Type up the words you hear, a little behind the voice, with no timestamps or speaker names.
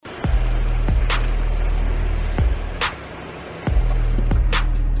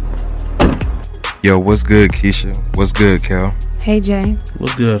Yo, what's good, Keisha? What's good, Cal? Hey, Jay.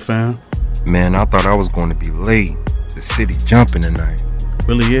 What's good, fam? Man, I thought I was going to be late. The city jumping tonight.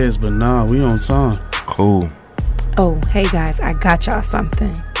 Really is, but nah, we on time. Cool. Oh, hey, guys, I got y'all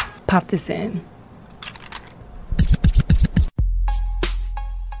something. Pop this in.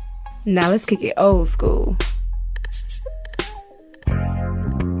 Now let's kick it old school.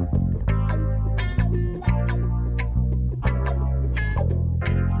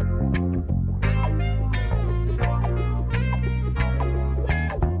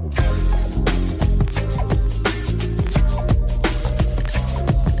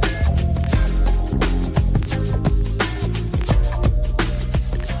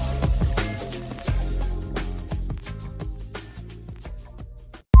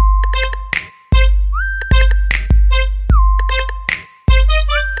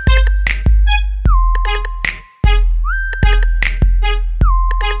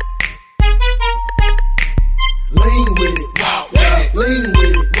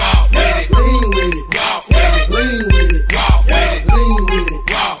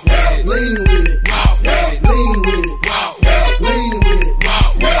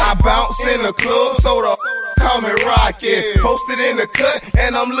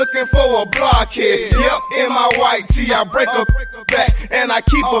 I break a back and I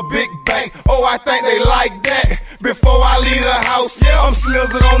keep a big bank. Oh, I think they like that. Before I leave the house, I'm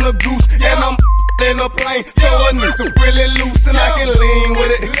slizzard on the goose and I'm in a plane. So a nigga really loose and I can lean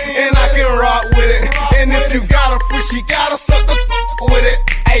with it and I can rock with it. And if you got a free, she gotta suck the with it.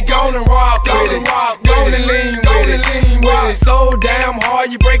 Hey, go and rock with it. Go and lean with it. So damn hard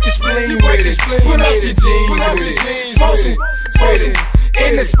you break your spleen with it. Put up your jeans with it. Smoke some with it.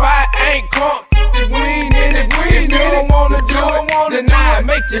 In the spot, ain't crunk. If we ain't in it, if you don't wanna do it, deny,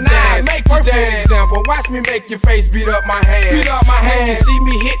 make your dance. Perfect example, watch me make your face beat up my hand. When you see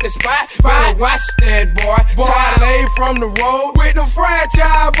me hit the spot, better watch that boy. Child lay from the road with them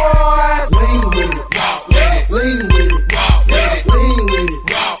franchise boys. Lean with it, walk with it, lean with it, walk with it, lean with it,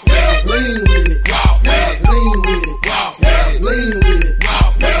 walk with it, lean with it, walk with it, lean with it, walk with it, lean with it,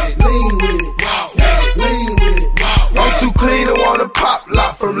 walk with it, lean with it, walk with it, lean with it, walk with it. I'm too clean to wanna pop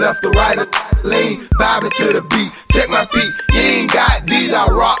lock from left to right. Lean, vibing to the beat, check my feet, you ain't got these, I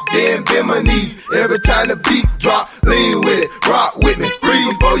rock, then bend my knees, every time the beat drop, lean with it, rock with me, freeze,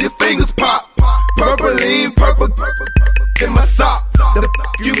 before your fingers pop, purple lean, purple in my sock, the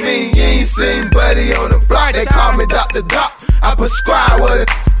f*** you mean, you ain't seen Buddy on the block, they call me Dr. Doc, I prescribe what a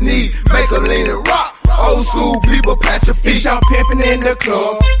need, make a lean and rock, old school people patch your feet. It's y'all pimpin' in the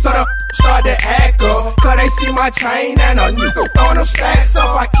club, so the start to act up, cause they see my chain and a new on them stacks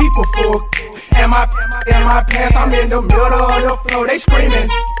up, I keep a full. And my pants, I'm in the middle of the floor, they screaming.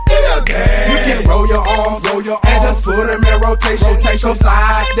 You can roll your arms, and just put them in rotation. Go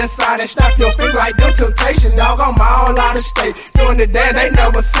side to side and snap your finger like them Temptation. Dog, I'm all out of state. Doing the dance, they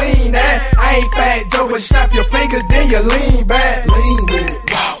never seen that. I ain't Fat Joe, but snap your fingers, then you lean back. Lean with it,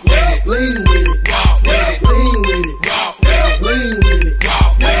 walk with it, lean with it, walk with it, lean with it, walk with it, lean with it,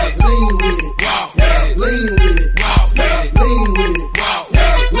 walk with it, lean with it, walk with it, lean with it, walk with it, lean with it, walk with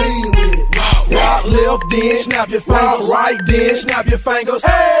it, lean with it. Rock left, then snap your fingers. Right, then snap your fingers.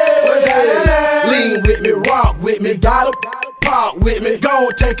 Hey, what's happening? Lean with me, rock with me, gotta pop with me. Go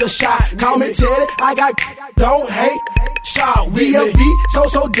take a shot. Call me Teddy. I got don't hate. Shot with me.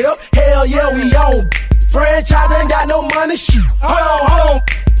 So dip. Hell yeah, we on. Franchise ain't got no money. Shoot. Hold on.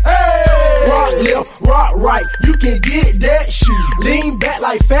 Hey. Rock left, rock right, you can get that shit. Lean back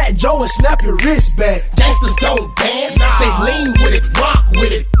like Fat Joe and snap your wrist back. Gangsters don't dance, they lean with it, rock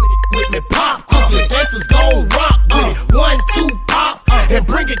with it. With me, pop quickly, gangsters gon' rock with it. 1, 2, pop, and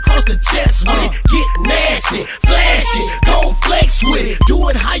bring it across the chest with it. Get nasty, flash it, gon' flex with it. Do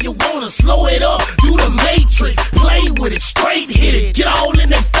it how you wanna, slow it up, do the matrix. Play with it, straight hit it, get all in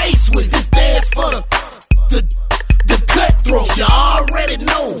their face with it. This dance for the cutthroats, you already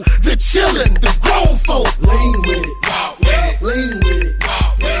know. The chillin', the grown folk. Lean with it, walk with it, lean with it,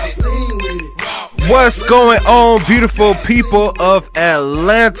 walk with it, lean with it, walk with it. What's going on, beautiful people of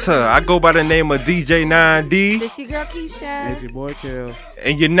Atlanta? I go by the name of DJ 9D. This your girl Keisha. It's your boy Kel.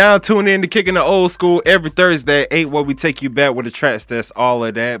 And you're now tuning in to Kicking the Old School every Thursday at 8, where we take you back with the tracks that's all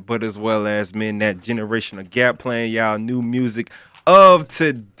of that, but as well as men that generational gap, playing y'all new music of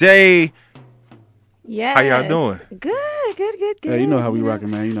today. Yes. How y'all doing? Good. Yeah, you know how we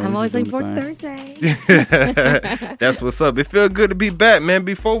rocking, man. You know I'm always looking doing forward to the Thursday. That's what's up. It feels good to be back, man.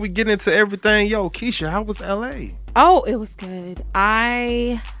 Before we get into everything, yo, Keisha, how was LA? Oh, it was good.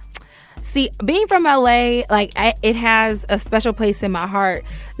 See, being from LA, it has a special place in my heart.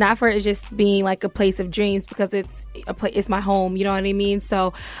 not for it just being like a place of dreams, because it's it's my home, you know what I mean?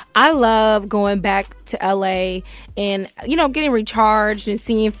 So I love going back to LA and, you know, getting recharged and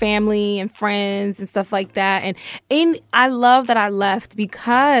seeing family and friends and stuff like that. And I love that I left,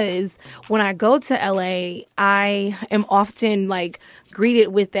 because when I go to LA, I am often like greeted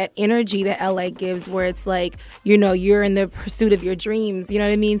with that energy that LA gives, where it's like, you know, you're in the pursuit of your dreams, you know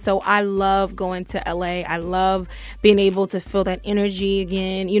what I mean? So I love going to LA. I love being able to feel that energy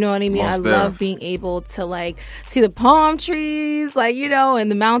again, you know what I mean? I love being able to like see the palm trees, like, you know, and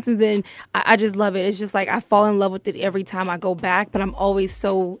the mountains, and I just love it. It's just like I fall in love with it every time I go back, but I'm always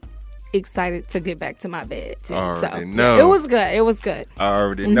so excited to get back to my bed too. Know. It was good. I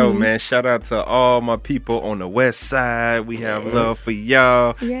already know, man. Shout out to all my people on the west side. We have love for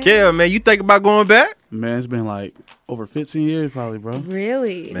y'all. Yes. Yeah, man, you think about going back? Man, it's been like over 15 years probably, bro.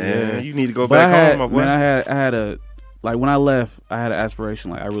 Really? Man, you need to go back home, my boy. Man, I had a, like when I left, I had an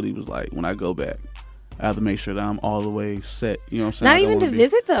aspiration. Like I really was like, when I go back, I have to make sure that I'm all the way set. You know what I'm saying? Not even to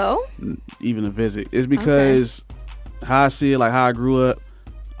visit though. Even to visit. It's because how I see it, like how I grew up,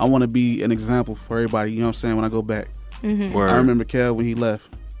 I want to be an example for everybody, you know what I'm saying, when I go back. Mm-hmm. I remember Kel when he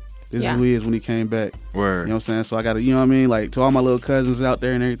left. This is who he is when he came back. Word. You know what I'm saying? So I got to, you know what I mean, like to all my little cousins out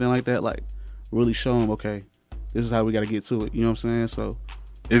there and everything like that, like really show them, okay, this is how we got to get to it. You know what I'm saying? So.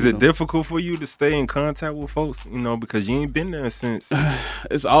 Is it difficult for you to stay in contact with folks, you know, because you ain't been there since?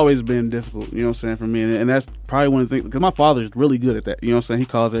 It's always been difficult, you know what I'm saying, for me. And that's probably one of the things, because my father's really good at that. You know what I'm saying? He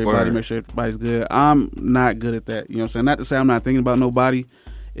calls everybody, make sure everybody's good. I'm not good at that. You know what I'm saying? Not to say I'm not thinking about nobody.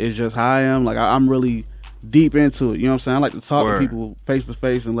 It's just how I am. Like, I'm really deep into it. You know what I'm saying? I like to talk to people face to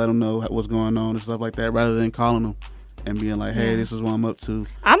face and let them know what's going on and stuff like that, rather than calling them and being like, hey, this is what I'm up to.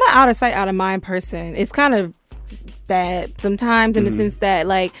 I'm an out of sight, out of mind person. It's kind of bad sometimes in the sense that,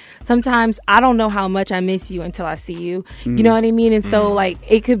 like, sometimes I don't know how much I miss you until I see you. You know what I mean? And so, like,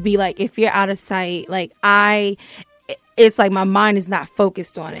 it could be like, if you're out of sight, like, it's like my mind is not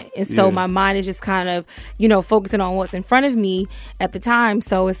focused on it. And so my mind is just kind of, you know, focusing on what's in front of me at the time.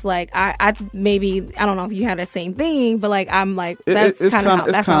 So it's like, I maybe, I don't know if you have the same thing, but like, I'm like, that's kind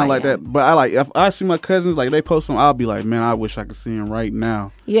of like that. But I like, if I see my cousins, like they post something, I'll be like, man, I wish I could see him right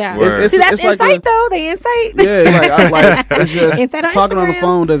now. Yeah. It's, see, that's it's insight like though. They insight. Yeah. Like it's just Insight on talking on the Instagram.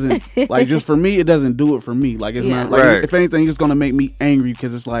 phone doesn't, like, just for me, it doesn't do it for me. Like, it's not, like, if anything, it's going to make me angry,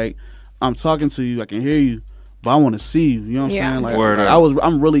 because it's like, I'm talking to you, I can hear you, but I want to see you. You know what I'm saying? Like,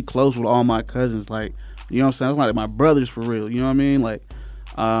 I'm really close with all my cousins. Like, you know what I'm saying? It's like my brothers for real. You know what I mean? Like,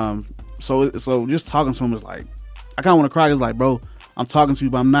 so just talking to them is like, I kind of want to cry. It's like, bro, I'm talking to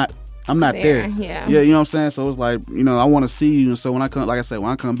you, but I'm not there. Yeah. You know what I'm saying? So it's like, you know, I want to see you. And so when I come, like I said,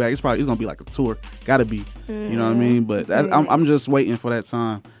 when I come back, it's gonna be like a tour. Gotta be. You know what I mean? But I'm just waiting for that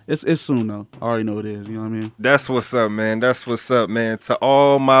time. It's soon though. I already know it is. You know what I mean? That's what's up, man. That's what's up, man. To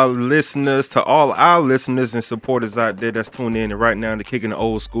all my listeners, to all our listeners and supporters out there that's tuning in right now to Kicking the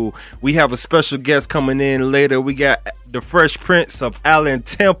Old School, we have a special guest coming in later. We got the Fresh Prince of Allen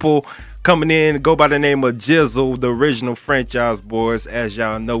Temple coming in, go by the name of Jizzle, the original Franchise Boys. As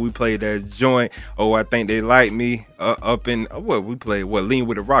y'all know, we played that joint. Oh, I think they like me. Up in what we played, Lean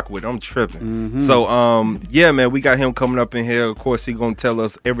with the Rock with. I'm tripping. So yeah, man, we got him coming up in here. Of course, he gonna tell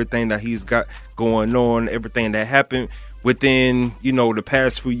us everything that he's got going on, everything that happened within, you know, the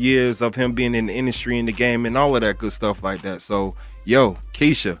past few years of him being in the industry, in the game, and all of that good stuff like that. So, yo,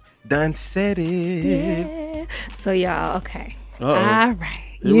 Keisha, done said it. Yeah. So y'all, okay. Uh-oh. All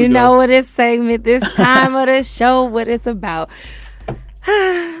right. Here we You know go. what this segment, this time of the show, what it's about.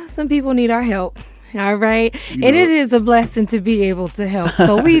 Some people need our help. All right. And it is a blessing to be able to help.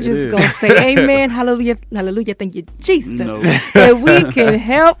 So we just going to say amen. Hallelujah. Hallelujah. Thank you, Jesus. That we can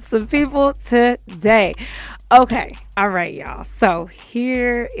help some people today. Okay. All right, y'all. So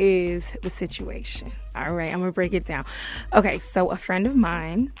here is the situation. All right. I'm going to break it down. Okay. So a friend of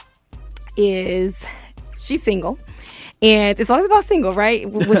mine she's single. And it's always about single, right?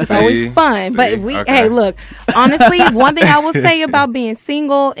 Which is always fun. But hey, look, honestly, one thing I will say about being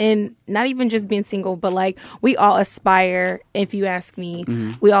single, and not even just being single, but like we all aspire, if you ask me,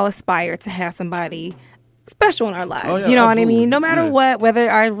 we all aspire to have somebody special in our lives. Oh, yeah, you know what I absolutely. mean? No matter what, whether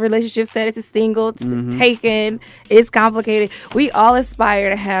our relationship status is single, it's taken, it's complicated, we all aspire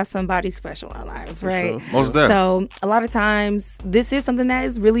to have somebody special in our lives, right? Sure. Most definitely. So a lot of times this is something that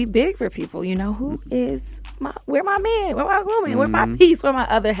is really big for people. You know, where my man, where my woman, where my piece, where my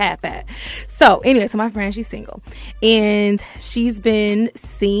other half at. So anyway, so my friend, she's single, and she's been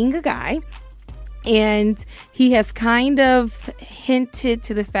seeing a guy. And he has kind of hinted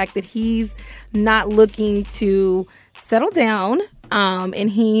to the fact that he's not looking to settle down and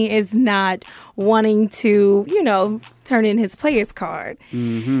he is not wanting to, turn in his player's card.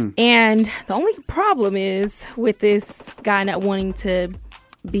 Mm-hmm. And the only problem is with this guy not wanting to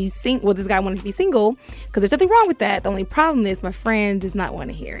be single. Well, this guy wanting to be single, because there's nothing wrong with that. The only problem is my friend does not want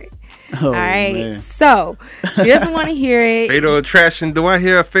to hear it. Oh, all right, man. So she doesn't want to hear it. Fatal attraction. Do I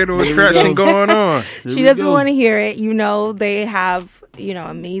hear a fatal attraction going on? She doesn't want to hear it. They have,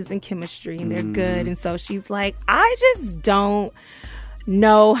 amazing chemistry and they're good. And so she's like, I just don't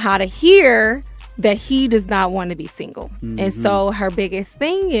know how to hear that he does not want to be single. Mm-hmm. And so her biggest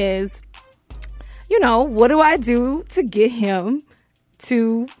thing is, what do I do to get him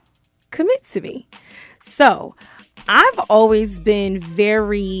to commit to me? So I've always been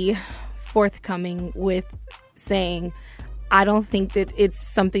very forthcoming with saying, I don't think that it's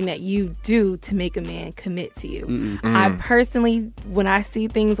something that you do to make a man commit to you. I personally, when I see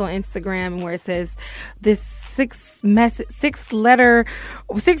things on Instagram where it says this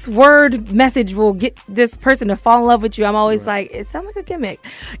 6-word message will get this person to fall in love with you, I'm always like, it sounds like a gimmick.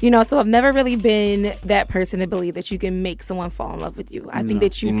 So I've never really been that person to believe that you can make someone fall in love with you. I think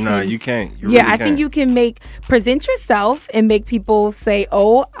that you can. No, you can't. You really think you can present yourself and make people say,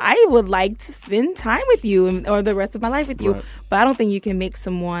 oh, I would like to spend time with you or the rest of my life with you. Right. But I don't think you can make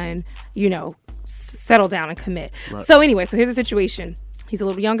someone, settle down and commit. Right. So anyway, so here's the situation. He's a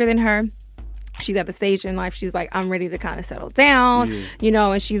little younger than her. She's at the stage in life. She's like, I'm ready to kind of settle down,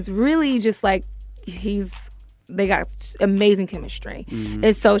 and she's really just like, they got amazing chemistry.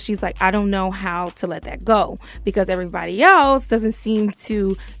 And so she's like, I don't know how to let that go because everybody else doesn't seem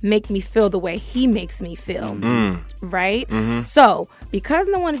to make me feel the way he makes me feel. Right? So because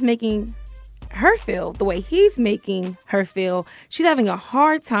no one is making her feel the way he's making her feel, she's having a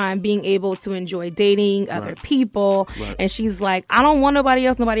hard time being able to enjoy dating other people. And she's like, I don't want nobody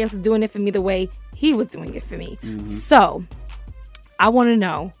else is doing it for me the way he was doing it for me. So I want to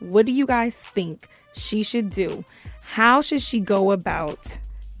know, what do you guys think she should do? How should she go about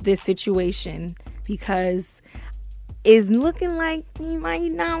this situation? Because it's looking like he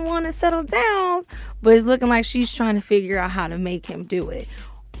might not want to settle down, but it's looking like she's trying to figure out how to make him do it.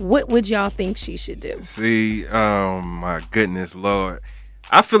 What would y'all think she should do? See, my goodness, Lord.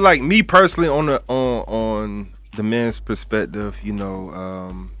 I feel like me personally on the man's perspective,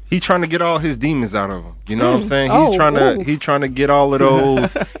 he's trying to get all his demons out of him. You know what I'm saying? He's trying to get all of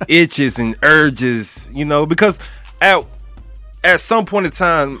those itches and urges, because at some point in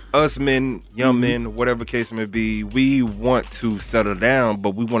time, us men, young men, whatever case may be, we want to settle down,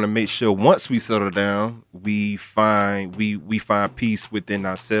 but we want to make sure once we settle down, we find peace within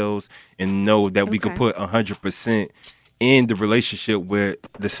ourselves and know that we can put 100% in the relationship with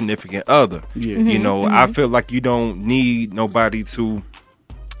the significant other. I feel like you don't need nobody to.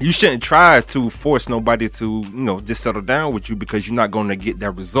 You shouldn't try to force nobody to, just settle down with you because you're not going to get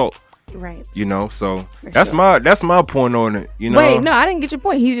that result. Right. So that's my point on it. Wait, no, I didn't get your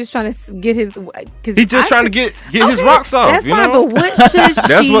point. He's just trying to get his. He's just trying to get his rocks off. That's fine, but what should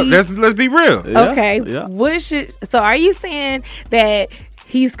she? Let's be real. Okay. Yeah. What should? So are you saying that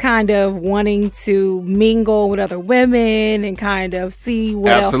he's kind of wanting to mingle with other women and kind of see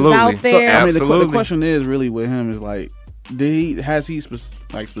what else is out there? So, the question is really with him is like, has he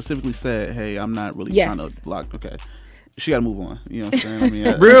specifically said, "Hey, I'm not really trying to block"? Okay. She got to move on. You know what I'm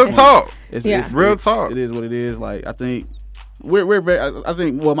saying? Real talk. It's real talk. It is what it is. Like, I think we're very. I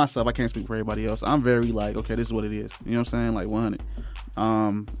think myself. I can't speak for everybody else. I'm very like, okay, this is what it is. You know what I'm saying? Like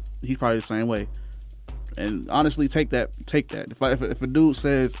 100. He's probably the same way. And honestly, take that. If a dude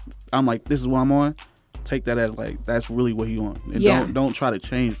says, I'm like, this is what I'm on, take that as like that's really what he on. And don't try to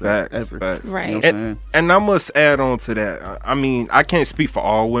change that ever. Facts. Right. You know what I'm saying? And I must add on to that. I mean, I can't speak for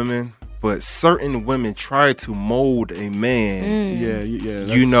all women. But certain women try to mold a man. Yeah.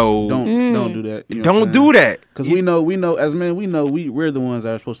 Don't do that. Don't do that. Because we know as men, we're the ones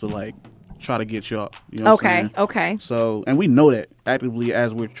that are supposed to like try to get y'all. You know what I'm saying? Okay. So, and we know that actively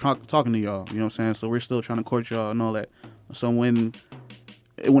as we're talking to y'all. You know what I'm saying? So we're still trying to court y'all and all that. So when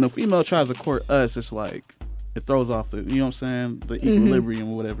a female tries to court us, it's like it throws off the, you know what I'm saying, the equilibrium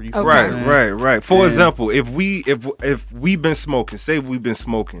or whatever. Right. For example, if we've been smoking, say we've been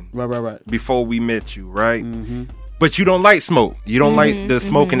smoking, right, before we met you, right, but you don't like smoke, you don't like the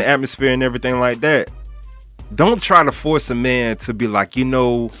smoke and the atmosphere and everything like that. Don't try to force a man to be like, you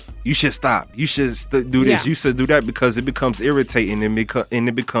should stop, you should do this, you should do that, because it becomes irritating and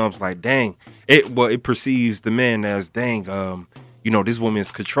it becomes like, dang, it perceives the man as, dang, this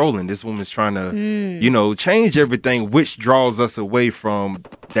woman's controlling. This woman's trying to, change everything, which draws us away from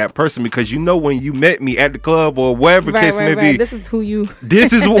that person. Because when you met me at the club or wherever case may be, this is who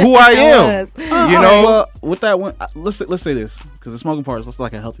I am. Well, with that one, let's say this. because the smoking part is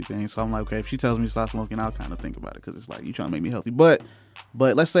like a healthy thing. So I'm like, okay, if she tells me to stop smoking, I'll kind of think about it because it's like you trying to make me healthy. But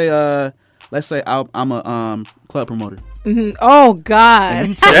let's say I'm a club promoter. Mm-hmm. Oh God!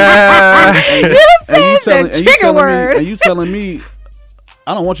 You said the trigger word. And you telling me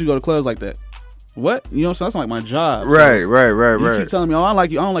I don't want you to go to clubs like that. What? You know what I'm saying? That's like my job. Right. You keep telling me, I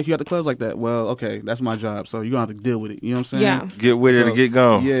don't like you at the clubs like that. Well, okay, that's my job, so you're gonna have to deal with it. You know what I'm saying? Yeah. Get with it and get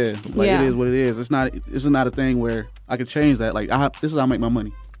going. Yeah. It is what it is. It's not a thing where I can change that. Like this is how I make my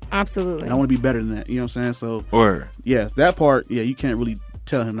money. Absolutely. And I want to be better than that. You know what I'm saying? So yeah, that part, you can't really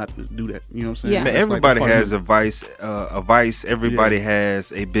tell him not to do that. You know what I'm saying? Yeah. Man, everybody has a vice. Everybody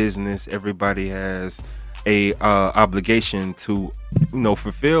has a business. Everybody has a obligation to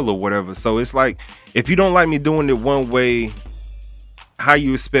fulfill or whatever. So it's like, if you don't like me doing it one way, how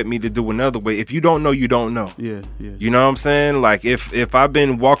you expect me to do another way? If you don't know, you don't know. Yeah. You know what I'm saying? Like if I've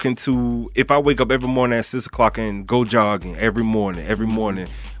been if I wake up every morning at 6:00 and go jogging every morning,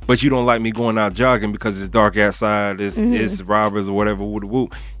 but you don't like me going out jogging because it's dark outside, it's robbers or whatever,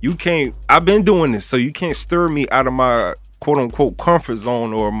 you can't. I've been doing this, so you can't stir me out of my quote unquote comfort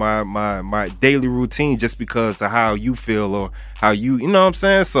zone or my daily routine just because of how you feel or how you know what I'm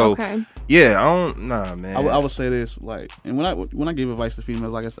saying? So man. I would say this, like, and when I give advice to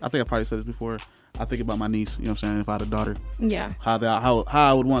females, like I think I probably said this before, I think about my niece, you know what I'm saying, if I had a daughter. Yeah. How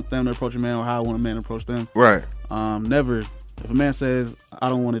I would want them to approach a man or how I want a man to approach them. Right. Never, if a man says I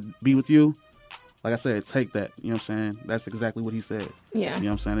don't want to be with you, like I said, take that. You know what I'm saying? That's exactly what he said. Yeah. You know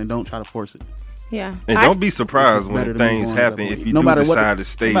what I'm saying? And don't try to force it. Yeah. And don't be surprised when things happen if you decide to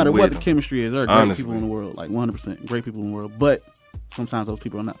stay with them. No matter what the chemistry is, there are great people in the world, like 100% great people in the world, but sometimes those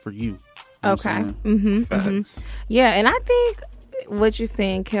people are not for you. Okay. Yeah, and I think what you're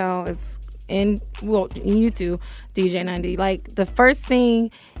saying, Kel, is in you too, DJ 90. Like, the first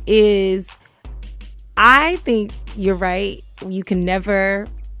thing is, I think you're right. You can never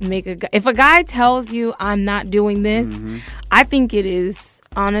make if a guy tells you I'm not doing this, I think it is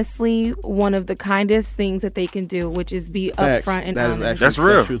honestly one of the kindest things that they can do, which is be upfront and honest. That's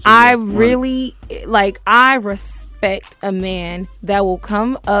real. I really I respect a man that will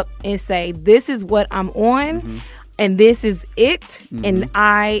come up and say, this is what I'm on and this is it, and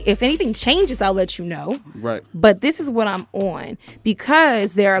if anything changes, I'll let you know. Right. But this is what I'm on,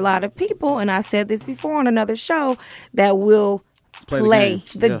 because there are a lot of people, and I said this before on another show, that will play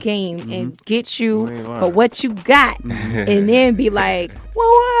the game and get you for what you got, and then be like, well,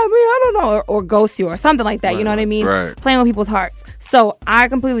 I don't know, or ghost you or something like that. You know what I mean? Right. Playing with people's hearts. So I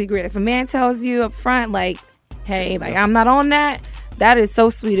completely agree. If a man tells you up front, like, hey, like, I'm not on that, that is so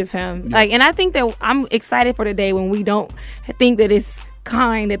sweet of him. Like, and I think that I'm excited for the day when we don't think that it's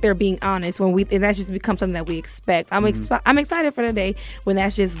kind that they're being honest, and that's just become something that we expect. I'm excited for the day when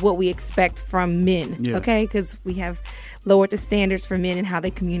that's just what we expect from men. Okay, because we have lowered the standards for men and how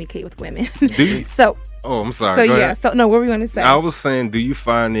they communicate with women. I'm sorry. So what were we going to say? I was saying, do you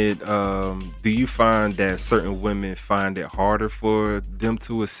find that certain women find it harder for them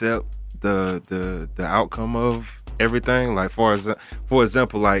to accept the outcome of everything? Like, for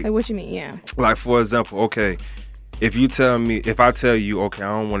example, like what you mean? Yeah. Like, for example, okay, if I tell you, okay,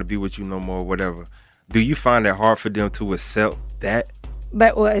 I don't want to be with you no more, whatever, do you find it hard for them to accept that?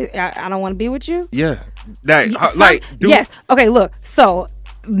 But I don't want to be with you? Yeah. Yes. Okay, look. So,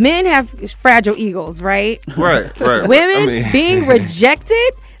 men have fragile egos, right? Right. Women being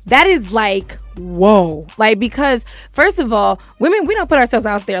rejected, that is like, whoa. Like, because first of all, women, we don't put ourselves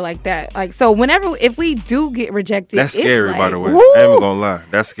out there like that. Like, so if we do get rejected, that's scary, like, by the way. Woo! I ain't even gonna lie.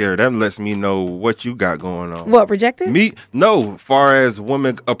 That's scary. That lets me know what you got going on. What, rejected? Me? No, far as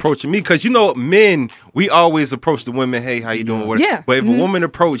women approaching me. Because, men, we always approach the women, hey, how you doing? Whatever. Yeah. But if a woman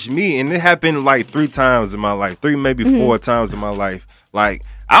approached me, and it happened like 3 times in my life, 3, maybe 4 times in my life, like,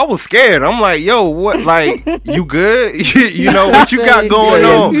 I was scared. I'm like, yo, what? Like, you good? You know what you got going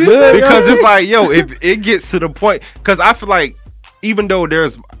on? Because it's like, yo, if it gets to the point, because I feel like even though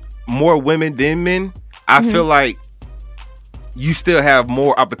there's more women than men, I feel like you still have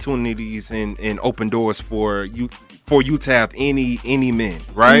more opportunities and open doors for you to have any men,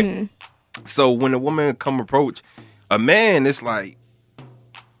 right? So when a woman come approach a man, it's like,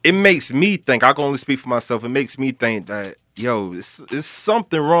 it makes me think, I can only speak for myself, it makes me think that, yo, it's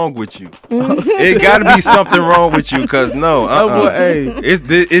something wrong with you. It gotta be something wrong with you, because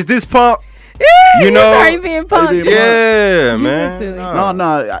is this pump? You know, sorry being punked. Yeah, man.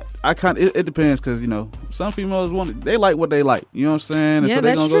 No, I kind of, it depends, because some females they like what they like. You know what I'm saying? And so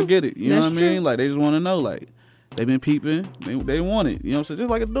they're gonna go get it. You know what I mean? Like, they just want to know, like, they've been peeping, they want it. You know what I'm saying?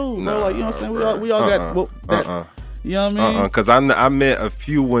 Just like a dude, bro. Like, you know what I'm saying? We all got that. You know what I mean? Because I met a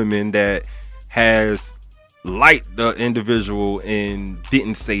few women that has liked the individual and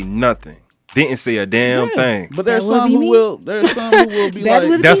didn't say nothing. Didn't say a damn thing. But there's some who will. There's some who will be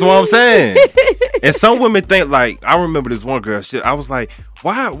like. That's what I'm saying. And some women think like. I remember this one girl. I was like,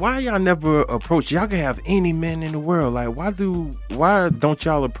 why y'all never approach? Y'all can have any men in the world. Like, why don't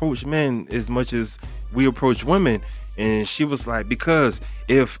y'all approach men as much as we approach women? And she was like, because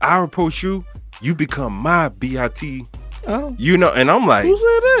if I approach you, you become my BIT. Oh, you know, and I'm like, who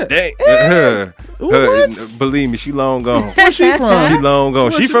said that? Her, believe me, she long gone. Where's she from? She long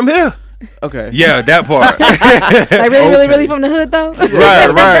gone. She from here. Okay. Yeah, that part. like really from the hood though.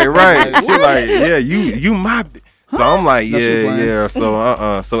 Right. She like, yeah, you my. So I'm like, yeah.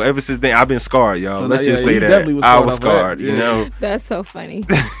 So So ever since then, I've been scarred, y'all. So let's just say that I was scarred. You know. That's so funny.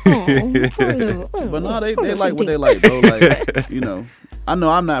 But no, they like what they like, bro. Like, you know, I know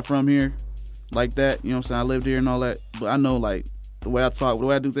I'm not from here like that. You know what I'm saying? I lived here and all that, but I know like the way I talk, the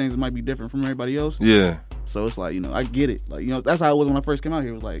way I do things, it might be different from everybody else. Yeah. So it's like, you know, I get it. Like, you know, that's how it was when I first came out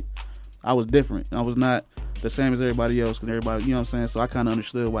here. It was like I was different. I was not the same as everybody else, because everybody, you know what I'm saying? So I kind of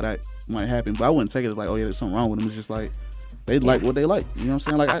understood why that might happen, but I wouldn't take it as like, oh yeah, there's something wrong with them. It's just like they like what they like. You know what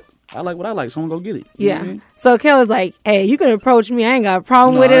I'm saying? Like I like what I like, so I'm gonna go get it. You know what I mean? So Kelly's like, hey, you can approach me. I ain't got a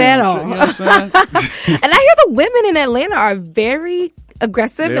problem with it at all. You know what I'm saying? And I hear the women in Atlanta are very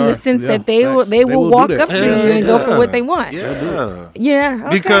aggressive in the sense that they will walk up to you and go for what they want. Yeah. Okay.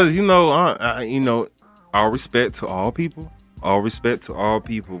 Because you know, all respect to all people,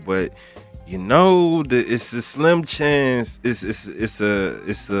 but you know, it's a slim chance. It's a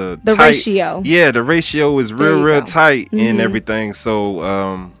the tight ratio. Yeah, the ratio is real tight and everything.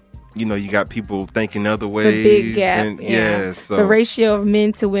 So you know, you got people thinking other ways. The big gap. And, so the ratio of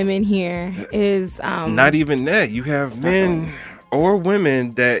men to women here is not even that. You have men or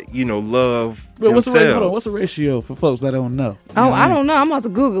women that, you know, love themselves. What's the ratio for folks that don't know? I don't know. I'm about to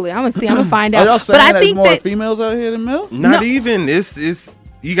Google it. I'm gonna find out. Are y'all saying but I there's think more that females out here than males? Not even. It's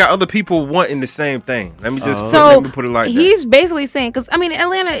you got other people wanting the same thing. Let me just put it like that. He's basically saying, because I mean,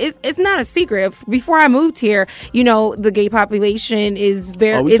 Atlanta it's not a secret. Before I moved here, you know, the gay population is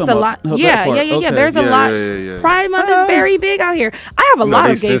very. It's a lot. Yeah. Okay. There's a lot. Pride Month is very big out here. I have a lot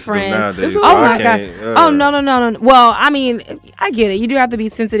of gay friends. Nowadays, oh my god. Oh no. Well, I mean, I get it. You do have to be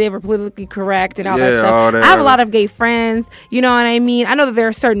sensitive or politically correct and all that stuff. I have a lot of gay friends. You know what I mean? I know that there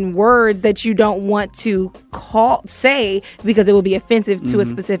are certain words that you don't want to say because it will be offensive to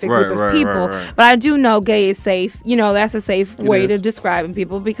a specific group of people. Right. But I do know gay is safe. You know, that's a safe way to describing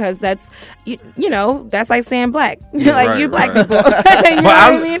people, because that's, you know, that's like saying black. Like, you black people. You know what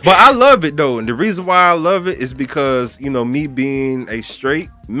I mean? But I love it, though. And the reason why I love it is because, you know, me being a straight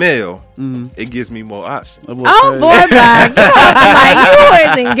male, it gives me more options. Oh, boy, bye. Like, you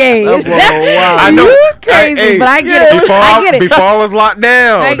was engaged. I know. You crazy, but I get it. I get it. Before I was locked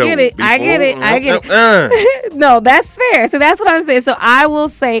down. I get it. No, that's fair. So that's what I'm saying. So I will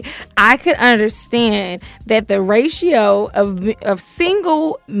say I could understand that the ratio of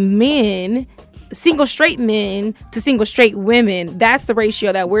single straight men to single straight women, that's the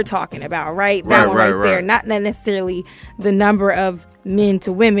ratio that we're talking about, right? That one right there. Not necessarily the number of men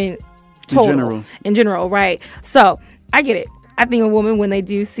to women total. In general, right? So I get it. I think a woman, when they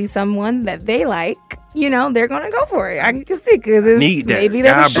do see someone that they like, you know, they're gonna go for it. I can see, because maybe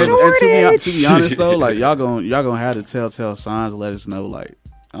there's a shortage. To be honest though, like y'all gonna have the telltale signs to let us know, like,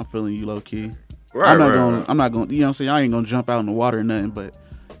 I'm feeling you low key. I'm not gonna. You know what I'm saying? I ain't gonna jump out in the water or nothing, but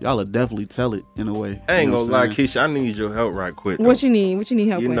y'all will definitely tell it in a way. I ain't gonna lie, Keisha, I need your help right quick. Though. What you need help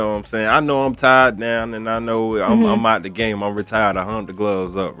with? You know what I'm saying? I know I'm tired now, and I know I'm out the game. I'm retired. I hung the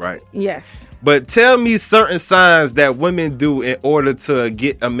gloves up, right? Yes. But tell me certain signs that women do in order to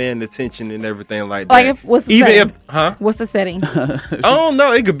get a man's attention and everything like that. Like, what's the setting? What's the setting? I don't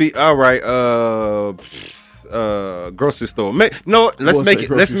know. It could be all right. Grocery store. Let's make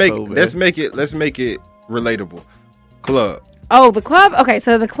it relatable. Club. Oh, the club? Okay,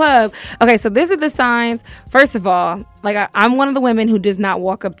 so the club. Okay, so this is the signs. First of all, like, I'm one of the women who does not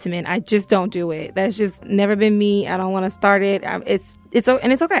walk up to men. I just don't do it. That's just never been me. I don't want to start it. It's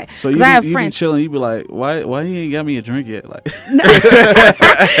okay. So you be chilling. You be like, why you ain't got me a drink yet? Like,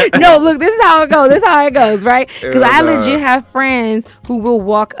 no, look, this is how it goes, right? Because I legit have friends who will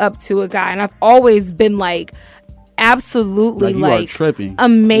walk up to a guy, and I've always been like, absolutely, like tripping.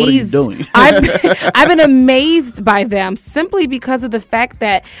 Amazed. What are you doing? I've been amazed by them simply because of the fact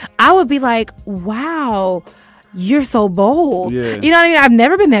that I would be like, wow, you're so bold. Yeah. You know what I mean? I've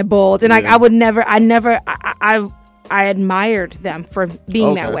never been that bold, and like I admired them for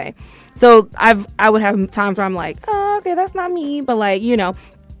being that way. So I would have times where I'm like, oh, okay, that's not me, but like, you know,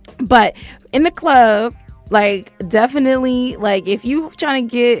 but in the club, like, definitely, like, if you trying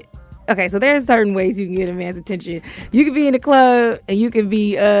to get okay, so there's certain ways you can get a man's attention. You can be in the club and you can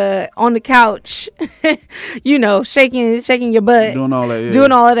be on the couch, you know, shaking your butt, doing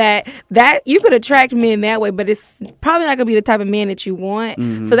all of that. That you could attract men that way, but it's probably not gonna be the type of man that you want.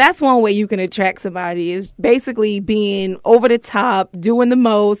 Mm-hmm. So that's one way you can attract somebody, is basically being over the top, doing the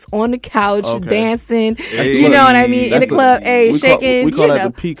most on the couch, dancing. Hey, you know what I mean? In the club, shaking. We call that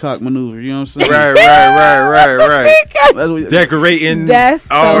the peacock maneuver. You know what I'm saying? Right. Decorating. That's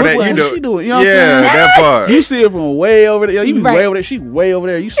all so that. what You know, she doing? You know what I'm saying? That part. You see it from way over there. You be way over there. She way over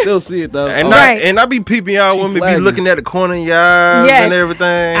there. You still see it though. And I be peeping y'all women be looking at the corner of your eyes and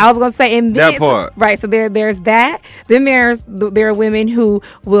everything. I was gonna say, and that part. Right. So there's that. Then there are women who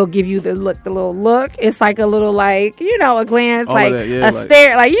will give you the little look. It's like a little, like, you know, a glance, all like a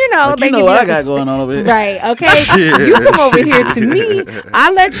stare, like, you know, they give what I got going on over here. Right. Okay. You come over here to me.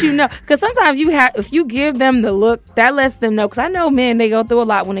 I let you know, because sometimes if you give them the look, that lets them know. Because I know men, they go through a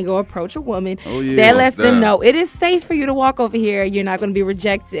lot when they go approach a woman. That lets them know it is safe for you to walk over here. You're not going to be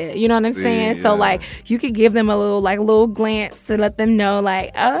rejected. You know what I'm saying? Yeah. So like, you could give them a little glance to let them know,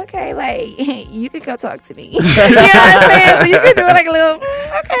 like, oh, okay, like, you could go talk to me. You know what I'm saying? So you can do it like a little,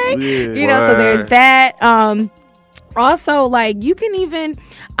 okay. Yeah. You know, so there's that. Also, like, you can even,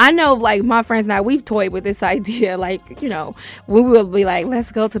 I know, like, my friends and I, we've toyed with this idea, like, you know, we will be like,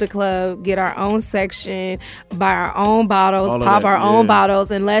 let's go to the club, get our own section, buy our own bottles, pop our own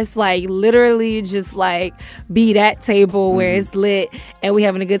bottles, and let's, like, literally just, like, be that table where it's lit and we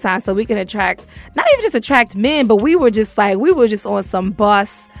having a good time, so we can attract, not even just attract men, but we were just on some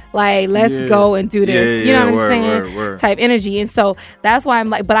boss, like, let's go and do this. You know what I'm saying? Type energy. And so that's why I'm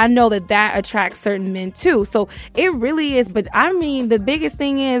like, but I know that attracts certain men too. So it really is. But I mean, the biggest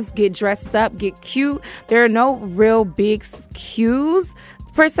thing is get dressed up, get cute. There are no real big cues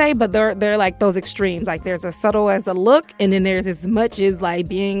per se, but they're like those extremes. Like, there's as subtle as a look, and then there's as much as like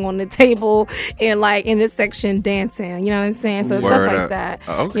being on the table and like in this section dancing. You know what I'm saying? So stuff like that.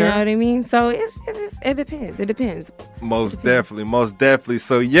 Okay. You know what I mean? So it depends. It depends. Most definitely.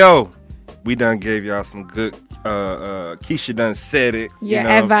 So we done gave y'all some good. Keisha done said it. Yeah, you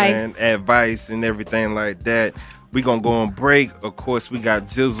know advice. Advice and everything like that. We gonna go on break. Of course, we got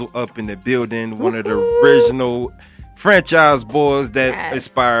Jizzle up in the building. One of the original franchise boys that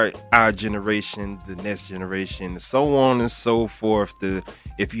inspired our generation, the next generation, so on and so forth.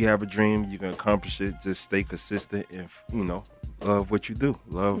 If you have a dream, you can accomplish it. Just stay consistent and, you know, love what you do.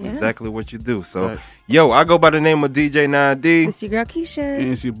 Love exactly what you do. So, I go by the name of DJ 9D. It's your girl Keisha.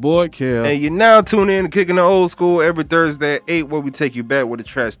 And it's your boy Kel. And you're now tuning in to Kicking the Old School every Thursday at 8, where we take you back with the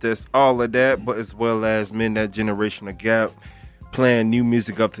tracks that's all of that, but as well as men that generational gap, playing new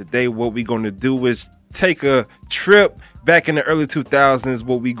music of today. What we going to do is take a trip back in the early 2000s.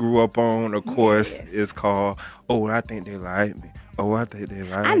 What we grew up on, of course, is called "Oh, I Think They Like Me." Oh, I think they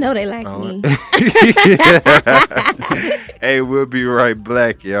like me. I know they like me. Hey, we'll be right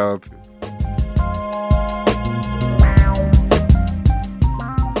back, y'all.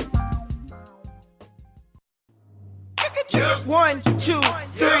 One, two,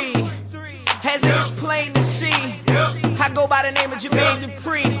 three. As it was plain to see, I go by the name of Jermaine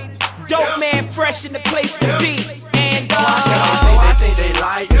Dupri. Dope man, fresh in the place to be. And I think they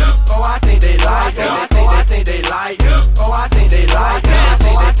like you. Oh, I think they like you. Oh, I think they like you. Oh, I think they like you.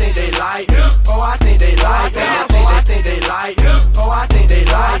 Oh, I think they like you. Oh, I think they like you. Oh, I think they like you. Oh, I think they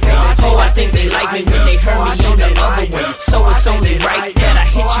like you. Oh, I think they like me when they heard me on the other one. So it's only right that I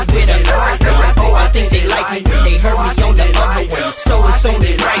hit you with another one. Oh, I think they like me when they heard me on the other one. So it's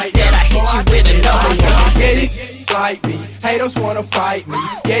only right that I hit you with another one. Get it? Like me. Haters wanna fight me.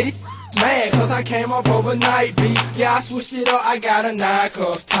 Get it? Mad cause I came off overnight beat. Yeah, I switched it up, I got a 9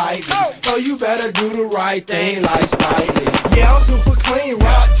 cuff tightly. So you better do the right thing like Spidey. Yeah, I'm super clean,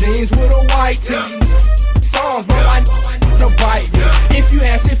 rock jeans with a white tee. Songs, but I no bite me. If you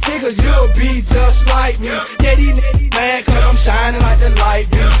had 6 figures, you'll be just like me. Yeah, these niggas mad cause I'm shining like the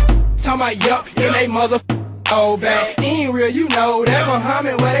light beam. Talking about yup, in they mother old bag. Ain't real, you know that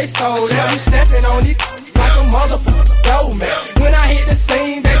Muhammad where they sold that. We stepping on these like a motherfucker dough man. When I hit the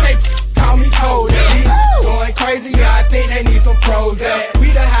scene, they call me cold. Going crazy, yeah, I think they need some pros that. We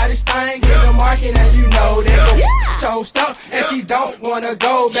the hottest thing in the market and you know that. Chose up and she don't wanna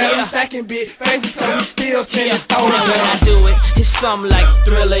go back. We stacking big faces cause we still spinning I do it, it's something like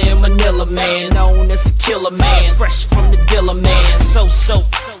Thriller in Manila, man. Known as Killer Man, fresh from the Dilla, man. So,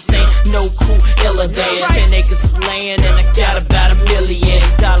 ain't no cool illa dance. 10 acres of land and I got about $1 million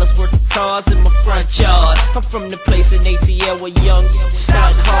worth of cars in my front yard. I'm from the place in ATL where young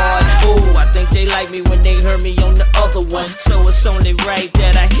start hard. Ooh, I think they like me when they heard me on the other one. So it's only right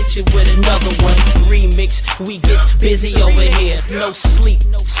that I hit you with another one. Remix remix. We get busy over here. No sleep,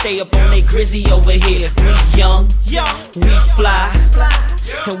 stay up on they grizzy over here. We young, we fly,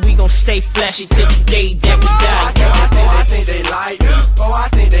 and we gon' stay flashy till the day that we die. Oh, I think they like me. Oh, I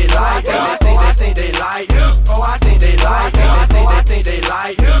think they like me. I think they like me. Oh, I think they like me. I think they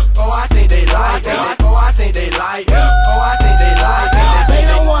like me. Oh, I think they like me. Oh, I think they like me. Oh, I think they like me. They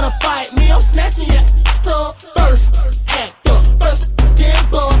don't wanna fight me. I'm snatching your up first. Act up first.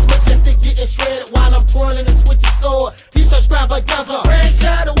 Getting buzz, majestic, getting shredded while I'm twirling and switching sword. T-shirt extravaganza,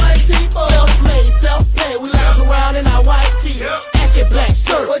 franchise the white tee. Self-made, self-paid. We lounge around in our white tee. Ashy black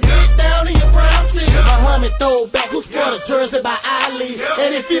shirt, but get down in your brown tee. Muhammad throwback, who sport a jersey by Ali.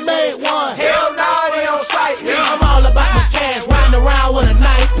 And if he made one, Hell nah, they don't fight me. I'm all about my cash, riding around with a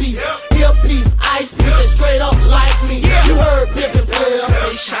nice piece. Hip piece, ice piece, that straight up like me. You heard Pippin player.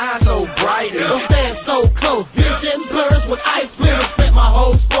 They shine so bright. Don't stand so close. Vision blurs with ice blue. Respect my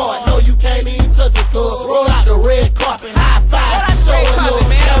whole squad. No, you can't even touch a club. Roll out the red carpet, high fives, show a look.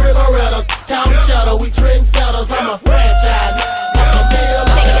 Harry Berettas, count cheddar. We trendsetters. I'm a franchise. Like a meal.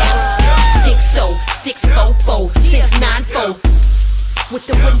 Check it out. 60644 694. With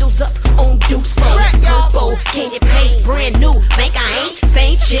the windows up on Deuce phone. Purple, candy paint, brand new. Bank I ain't.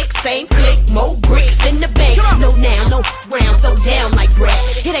 Same chick, same click, more bricks in the bank. No now, no round, throw down like Brad.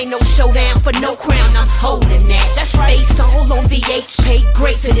 It ain't no showdown for no crown, I'm holding that. That's right. Face all on VH, paid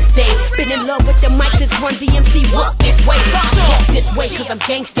great to this day. Been in love with the mic since Run DMC walk this way. I talk this way cause I'm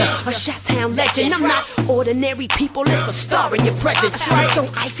gangster, a Chi-Town legend. I'm not ordinary people, it's a star in your presence. I'm so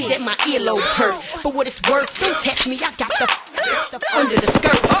icy that my earlobes hurt. But what it's worth, don't test me, I got the under the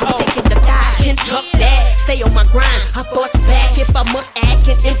skirt. I'm taking the thigh, can tuck that. Stay on my grind, I bust back. If I must act,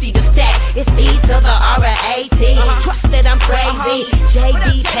 can empty the stack. It's E to the R-A-T. Trust that I'm crazy.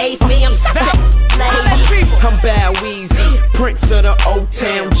 JB pays me, I'm such a lady. I'm Bow Weezy, Prince of the old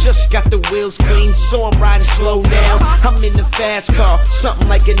town. Just got the wheels clean, so I'm riding slow now. I'm in the fast car, something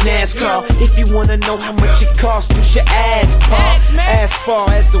like a NASCAR. If you wanna know how much it costs, you should ask, Paul. As far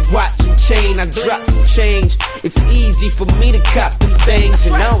as the watch and chain, I drop some change. It's easy for me to cop them things,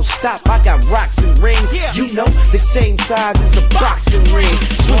 and I don't stop. I got rocks and rings, you know, the same size as a boxing ring.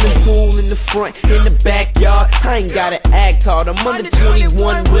 Swimming pool in the front, in the backyard. I ain't gotta act hard. I'm under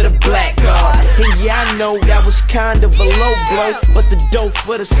 21 with a black card. And yeah, I know that was kind of a low blow, but the dough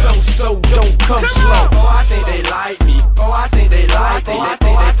for the so-so don't come slow. Oh, I think they like me. Oh, I think they like me.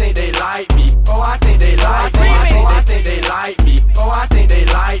 Oh, I think they like me. Oh, I think they like me. Oh, I think they like me. Oh, I think they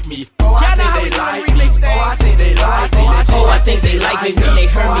like me. Oh, I think they like me. Oh, I think they like me. Oh, I think they like me when they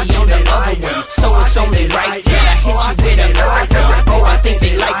heard me on the other one. So it's only right that I hit you with another one. Oh, I think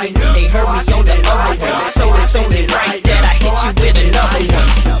they like me when they heard me on the other one. So it's only right that I hit you with another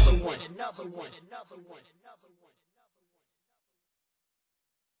one.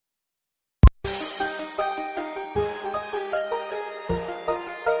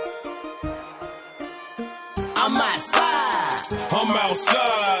 I'm outside. I'm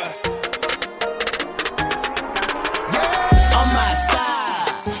outside. I'm outside.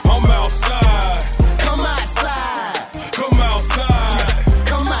 I'm outside. Come outside. Come outside.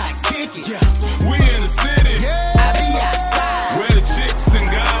 Come out, kick it. We in the city. I be outside. Where the chicks and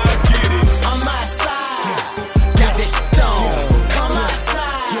guys get it. I'm outside. Got this shit on. Come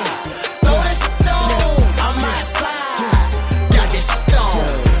outside. Throw that shit on. I'm outside. Got this shit on.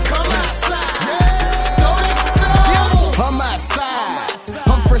 Come outside. Throw that shit on. I'm outside.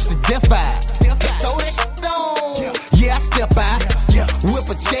 I'm fresh to death eye. Throw that shit on. Yeah, I step out. Whip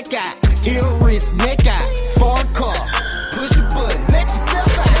a check out. Ear, wrist, neck out. Foreign car. Push a button. Let yourself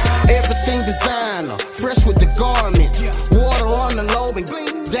out. Everything designer. Fresh with the garment. Water on the lobe and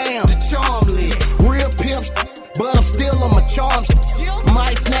down the charm list. Real pimp, but I'm still on my charms.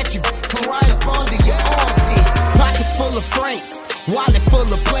 Might snatch you from right up under your armpits. Pockets full of francs. Wallet full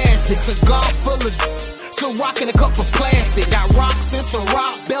of plastic. Cigar full of. So rockin' a cup of plastic. Got rocks and some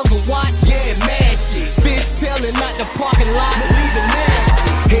rock bells and watch. Yeah, magic. Fish tailing out the parking lot. Leaving magic.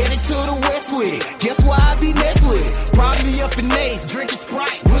 Headed to the west with it. Guess why I be next with it? Probably up in Ace. Drinking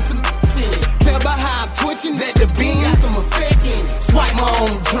Sprite with some in it. Tell by how I'm twitching that the bean got some effect in it. Swipe my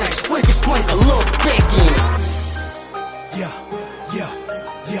own drink. Sprinkle a little speck in it. Yeah, yeah,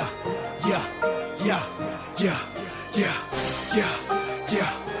 yeah, yeah, yeah, yeah, yeah, yeah, yeah, yeah,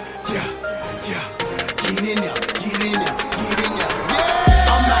 yeah. Get in there, get in there, get in there.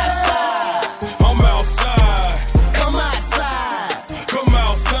 Yeah. I'm outside. I'm outside. Come outside.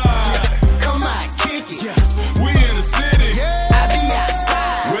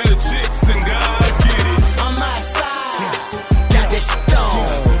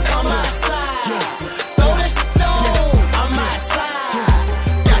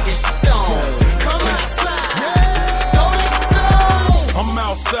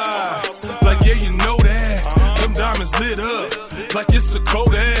 outside. Like, yeah, you know that. Them diamonds lit up like it's a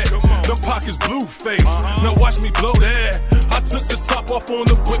Kodak. Them pockets blue face. Now watch me blow that. I took the top off on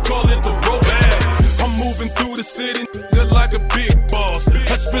the whip, call it the rollback. I'm moving through the city like a big boss.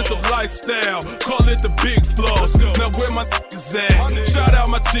 Expensive lifestyle, call it the big floss. Now where my niggas at? Shout out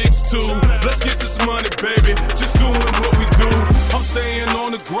my chicks too. Let's get this money, baby. Just doing what we do. I'm staying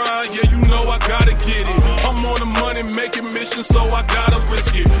on the grind, yeah, you know I gotta get it. I'm on the money making mission, so I gotta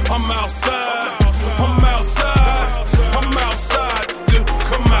risk it. I'm outside, I'm outside, I'm outside.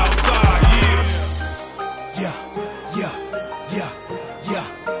 Come outside, yeah. Yeah, yeah, yeah, yeah,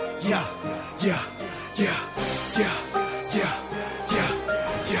 yeah, yeah, yeah, yeah, yeah, yeah,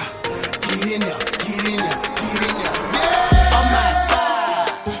 yeah. Get in there, get in there, get in there. Yeah. I'm outside.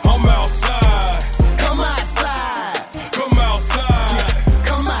 I'm outside. Come outside. Come outside. Yeah.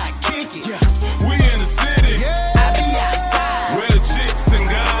 Come out, kick it. We in the city. I be outside. Where the chicks and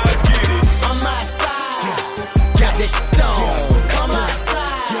guys get it. I'm outside. Got this shit on. Come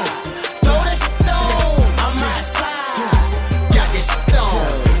outside. Throw that shit on. I'm outside. Got this shit on.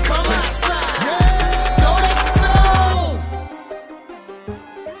 Come outside. Throw that shit on.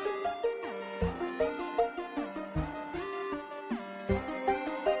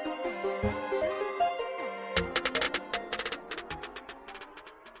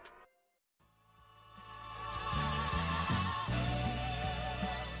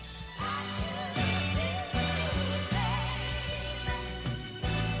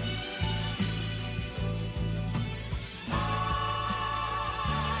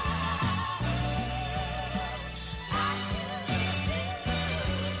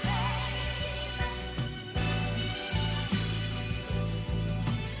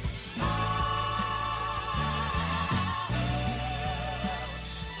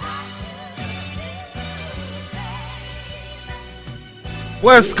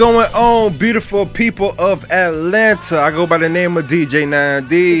 What's going on, beautiful people of Atlanta? I go by the name of DJ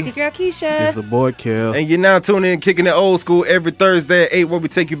 9D. It's your girl Keisha. It's the boy Kel. And you're now tuning in, kicking it old school every Thursday at 8, where we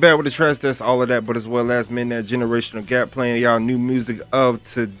take you back with the tracks. That's all of that, but as well as men that generational gap, playing y'all new music of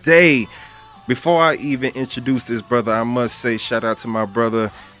today. Before I even introduce this brother, I must say shout out to my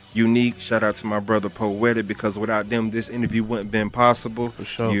brother Unique. Shout out to my brother Poetic, because without them, this interview wouldn't have been possible. For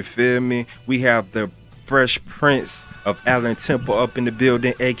sure. You feel me? We have the Fresh Prince of Allen Temple up in the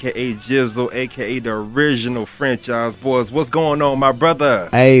building, a.k.a. Jizzle, a.k.a. the original franchise boys. What's going on, my brother?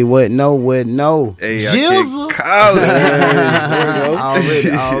 Hey, what no. Hey, Jizzle.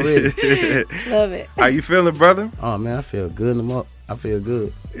 Already. Love it. How you feeling, brother? Oh, man, I feel good. I feel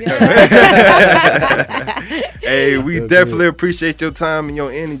good. Hey, we definitely appreciate your time and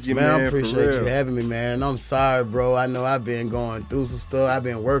your energy, man. I appreciate you having me, man. I'm sorry, bro. I know I've been going through some stuff. I've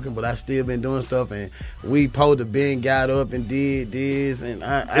been working, but I still been doing stuff. And we supposed to been got up and did this. And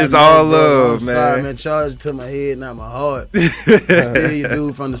it's all love, I'm man. sorry, man. Charge to my head, not my heart. I'm still your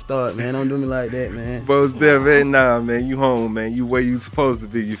dude from the start, man. Don't do me like that, man. Most definitely. Nah, man. You home, man. You where you supposed to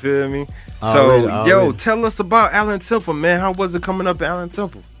be. You feel me? Already. Yo, tell us about Allen Temple, man. How was it coming up at Allen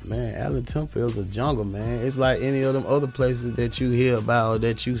Temple? Man, Allen Temple is a jungle, man. It's like any of them other places that you hear about or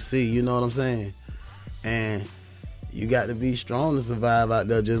that you see, you know what I'm saying? And you got to be strong to survive out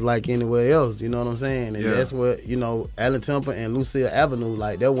there just like anywhere else, you know what I'm saying? And that's what, Allen Temple and Lucille Avenue,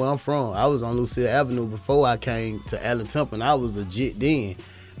 like, that's where I'm from. I was on Lucille Avenue before I came to Allen Temple, and I was legit then.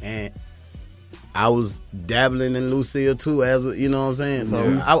 And I was dabbling in Lucille too, you know what I'm saying?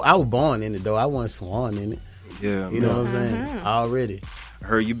 So I was born in it, though. I wasn't sworn in it. Yeah. You know what I'm saying? Already. I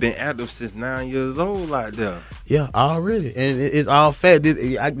heard you been active since 9 years old like that. Yeah, already. And it's all fact. This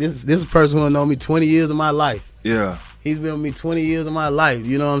is a person who known me 20 years of my life. Yeah. He's been with me 20 years of my life.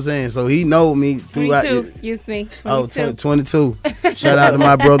 You know what I'm saying? So he know me throughout. 22, excuse me. 22. Oh, 22. Shout out to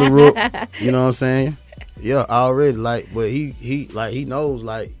my brother Rook. You know what I'm saying? Yeah, already. Like, but he knows,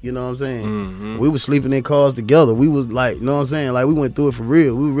 like, you know what I'm saying? Mm-hmm. We was sleeping in cars together. We was like, you know what I'm saying? Like, we went through it for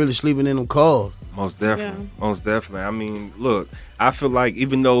real. We were really sleeping in them cars. Most definitely. Yeah. Most definitely. I mean, look, I feel like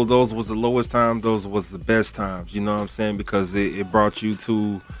even though those was the lowest time, those was the best times. You know what I'm saying? Because it brought you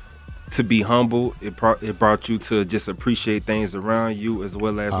to be humble. It brought you to just appreciate things around you, as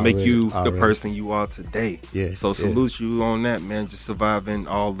well as make you the person you are today. Yeah. So salute you on that, man. Just surviving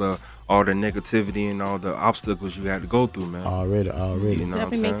all the negativity and all the obstacles you had to go through, man. Already. You know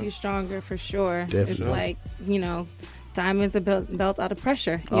definitely makes you stronger for sure. Definitely. It's like, diamonds are built out of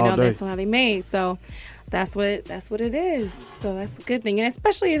pressure. All day. That's how they made. So that's what it is. So that's a good thing. And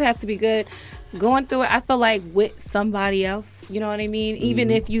especially it has to be good going through it. I feel like with somebody else, you know what I mean?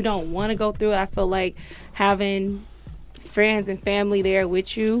 Even if you don't want to go through it, I feel like having friends and family there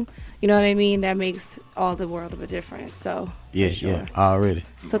with you, you know what I mean? That makes all the world of a difference. So yeah, already.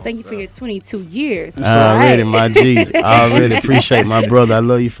 So thank you for your 22 years. Already, my G. I already appreciate my brother. I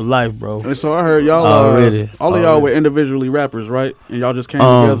love you for life, bro. And so I heard y'all already. All of y'all were individually rappers, right? And y'all just came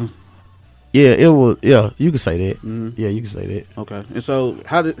together. Yeah, it was. Yeah, you can say that. Mm-hmm. Yeah, you can say that. Okay. And so,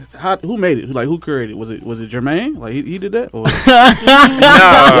 who made it? Like, who created it? Was it Jermaine? Like, he did that? Or?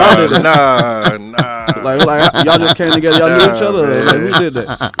 Nah. Like y'all just came together. Y'all knew each other. Like, who did that?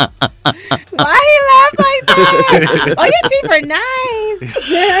 Why he laugh like that? Oh, your teeth are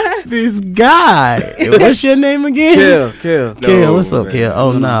nice. This guy. What's your name again? Kel. What's up, Kel?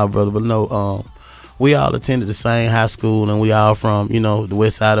 Oh, nah, brother. But no, we all attended the same high school, and we all from, the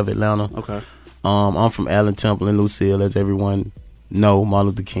west side of Atlanta. Okay. I'm from Allen Temple and Lucille, as everyone know, Martin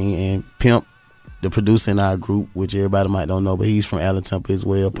Luther King, and Pimp, the producer in our group, which everybody might don't know, but he's from Allen Temple as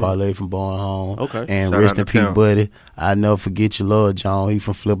well. Parlay from Born Home. Okay. And rest in peace, buddy. I never forget your love, John. He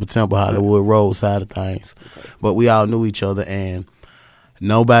from Flipper Temple, Hollywood Road side of things. Okay. But we all knew each other, and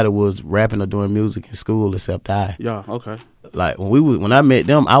nobody was rapping or doing music in school except I. Yeah. Okay. Like when I met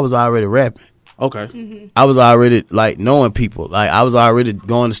them, I was already rapping. Okay. Mm-hmm. I was already knowing people. Like I was already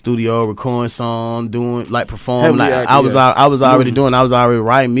going to the studio, recording songs, doing performing. Like I was already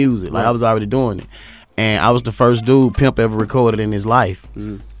writing music. Like I was already doing it. And I was the first dude Pimp ever recorded in his life.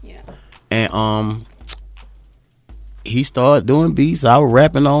 Mm-hmm. Yeah. And he started doing beats. I was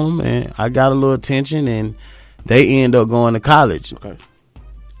rapping on them, and I got a little attention, and they ended up going to college. Okay.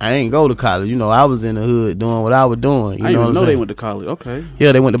 I ain't go to college. I was in the hood doing what I was doing. I didn't even know they went to college. Okay.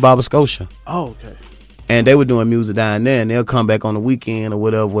 Yeah, they went to Baba Scotia. Oh, okay. And they were doing music down there, and they'll come back on the weekend or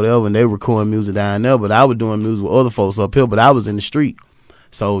whatever, and they recording music down there. But I was doing music with other folks up here, but I was in the street.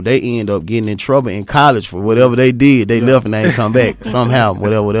 So they end up getting in trouble in college for whatever they did. They left and they ain't come back somehow,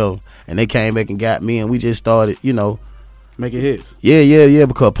 whatever. And they came back and got me, and we just started, making hits. Yeah,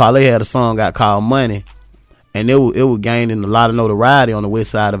 because Parlay had a song got called Money. And it was gaining a lot of notoriety on the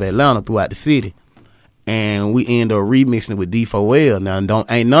west side of Atlanta throughout the city. And we ended up remixing it with D4L. Now,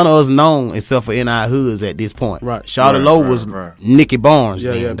 ain't none of us known except for in our hoods at this point. Right. Shawty Low was Nicky Barnes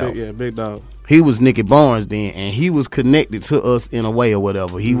then, though. Big dog. He was Nicky Barnes then, and he was connected to us in a way or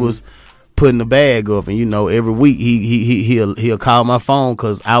whatever. He was putting the bag up, and, every week he'll call my phone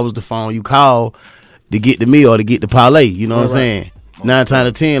because I was the phone you call to get to me or to get to Parlay. You know what I'm saying? 9 times out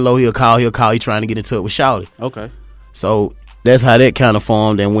of 10, Low, he'll call. He trying to get in touch with Shawty. Okay. So that's how that kind of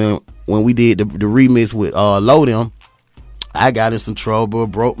formed. And when we did the remix with Low them, I got in some trouble,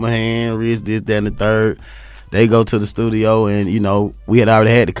 broke my hand, wrist, this, that, and the third. They go to the studio, and we had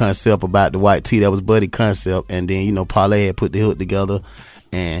already had the concept about the white tee. That was Buddy concept, and then Parlay had put the hook together,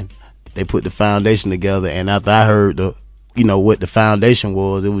 and they put the foundation together. And after I heard what the foundation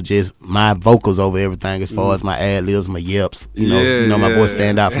was, it was just my vocals over everything as far as my ad-libs, my yeps. My voice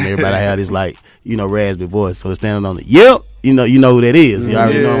stand out from everybody. I had this raspy voice, so it's standing on the yep. You know who that is. You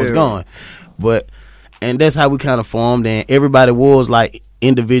already know what's going. And that's how we kind of formed, and everybody was like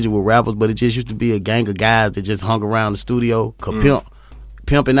individual rappers, but it just used to be a gang of guys that just hung around the studio.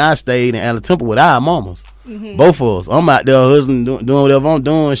 Pimp and I stayed in Allen Temple with our mamas. Mm-hmm. Both of us. I'm out there hustling, doing whatever I'm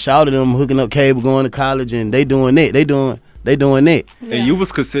doing, shouting them, hooking up cable, going to college, and they doing that. They doing that. Yeah. And you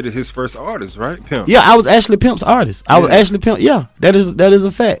was considered his first artist, right, Pimp? Yeah, I was actually Pimp's artist. I was actually Pimp. Yeah, that is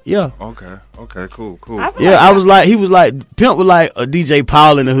a fact. Yeah. Okay, cool. I was like, he was like, Pimp was like a DJ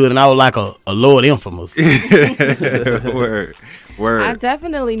Paul in the hood, and I was like a Lord Infamous. Word. I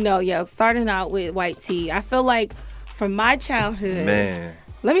definitely know, starting out with White Tee, I feel like from my childhood, man,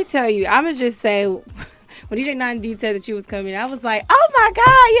 let me tell you, I'm going to just say, when DJ 9D said that you was coming, I was like, oh my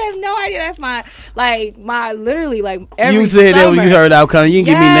God, you have no idea. That's my literally, every You said summer. That when you heard I was coming. You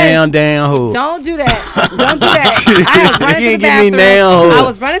can give me now down, ho. Don't do that. Don't do that. I was running to the bathroom. Me now, I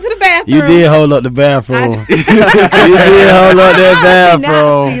was running to the bathroom. You did hold up the bathroom. You did hold up that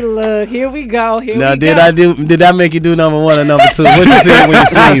bathroom. Now, look, here we go. Now, did I make you do number 1 or number 2? What you said when you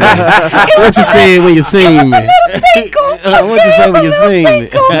seen me? What you said when you seen me? What you said when you seen me?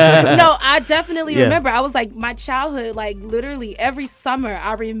 No, I definitely remember. I was like, my childhood, literally every summer,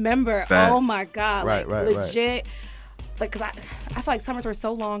 I remember. Facts. Oh my God, legit. Because I feel like summers were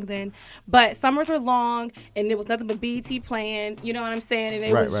so long then, but summers were long, and there was nothing but BET playing. You know what I'm saying? And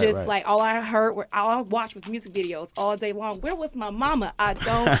it was just all I watched was music videos all day long. Where was my mama? I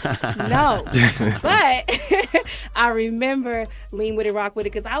don't know, but I remember Lean With It, Rock With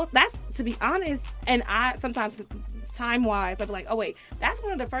It, because that's, to be honest, and I sometimes time wise, I'd be like, oh wait, that's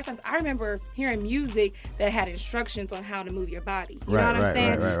one of the first times I remember hearing music that had instructions on how to move your body. You know what I'm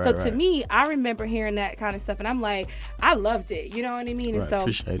saying? So to me, I remember hearing that kind of stuff, and I'm like, I loved it. You know what I mean? And so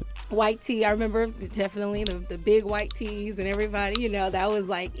appreciate it. White tee, I remember definitely the big white tees and everybody, that was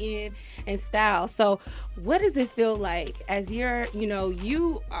like in style. So what does it feel like as you're,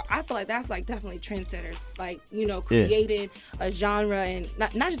 I feel like that's like definitely trendsetters, like, creating a genre, and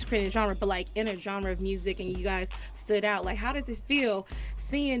not just creating a genre, but like in a genre of music, and you guys stood out. Like, how does it feel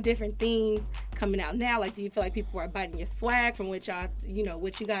seeing different things coming out now? Like, do you feel like people are biting your swag from what y'all,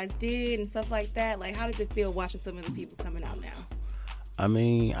 what you guys did and stuff like that? Like, how does it feel watching some of the people coming out now? I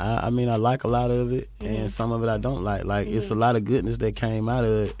mean, I like a lot of it, and some of it I don't like. Like, it's a lot of goodness that came out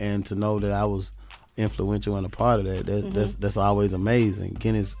of it, and to know that I was influential and a part of that, that's always amazing.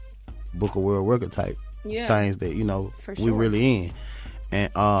 Guinness Book of World Record type things that we really in,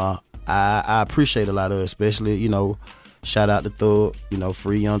 and I appreciate a lot of it, especially shout out to Thug,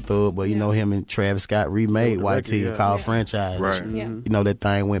 Free Young Thug, but him and Travis Scott remade YT called Franchise. Right. That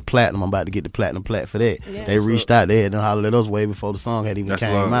thing went platinum. I'm about to get the platinum plat for that. They reached out, they had done hollered at us way before the song had even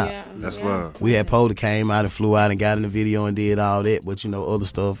came out. Yeah. That's love. We had Poe that came out and flew out and got in the video and did all that, but other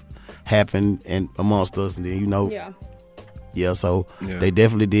stuff happened and amongst us, and then so they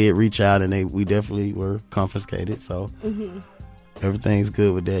definitely did reach out, and we definitely were confiscated. So everything's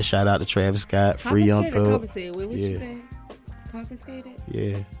good with that. Shout out to Travis Scott, Free Young Thug. Confiscated. What you say? Confiscated?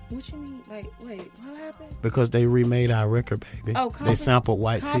 Yeah. What you mean? Like, wait, what happened? Because they remade our record, baby. Oh, they sampled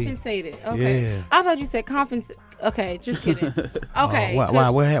White Tee. Compensated. Okay. Yeah. I thought you said compensated. Okay, just kidding. Okay. Why?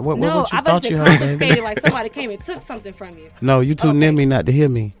 What you I thought you heard, confiscated, baby? like somebody came and took something from you. No, you too near me not to hear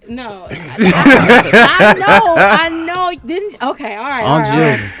me. No. I know. Didn't. Okay, all right.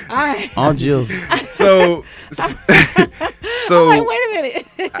 All right. On Jills. So like, wait a minute.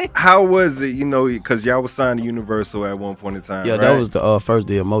 How was it, because y'all was signed to Universal at one point in time, Yeah, right? that was the first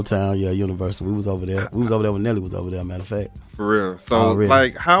day of Motown, Universal. We was over there. We was over there when Nelly was over there, matter of fact. For real. So,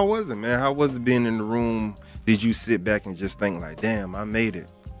 like, how was it, man? How was it being in the room? Did you sit back and just think, like, damn, I made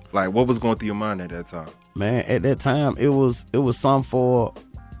it? Like, what was going through your mind at that time? Man, at that time, it was something for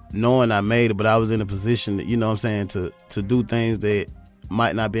knowing I made it, but I was in a position that, to do things that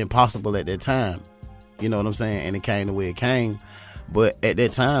might not been possible at that time. You know what I'm saying? And it came the way it came. But at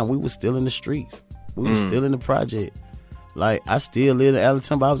that time, we was still in the streets. We was still in the project. Like, I still live in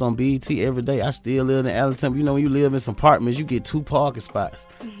Allentown. I was on BET every day. I still live in Allentown. When you live in some apartments, you get 2 parking spots.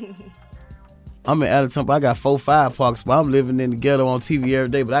 I'm in Allentown, I got 4-5 parking spots. I'm living in the ghetto on TV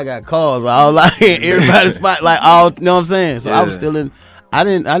every day, but I got cars all like everybody's spot, like all. You know what I'm saying? So I was still in. I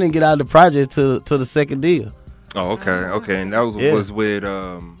didn't get out of the project till the second deal. Oh, okay, and that was with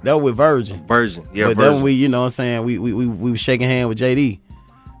that was with Virgin. Yeah, but Virgin. then we, what I'm saying, we was shaking hands with JD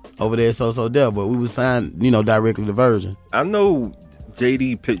over there, so there, but we was signed, directly to Virgin. I know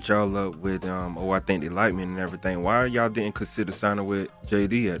JD picked y'all up with I Think They Like Me and everything. Why y'all didn't consider signing with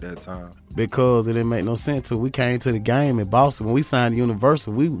JD at that time? Because it didn't make no sense to. We came to the game in Boston when we signed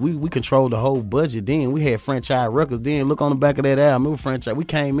Universal. We controlled the whole budget. Then we had Franchise Records. Then look on the back of that album, it was Franchise. We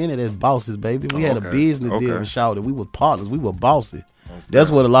came in it as bosses, baby. We had a business deal and shouted. We were partners. We were bossy.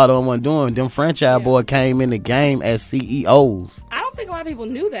 That's what a lot of them weren't doing. Them franchise boys came in the game as CEOs. I don't think a lot of people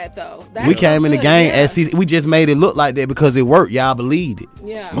knew that though. We came in the game as CEOs. We just made it look like that because it worked. Y'all believed it.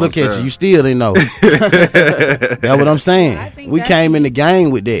 Yeah. Look at you. You still didn't know. That's what I'm saying. We came in the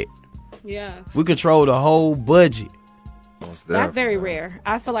game with that. Yeah. We control the whole budget. That's very rare.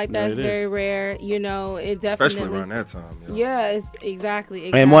 I feel like that's very rare. It definitely, especially around that time. Yeah, it's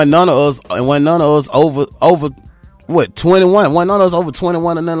exactly. And when none of us over what 21? When none of us over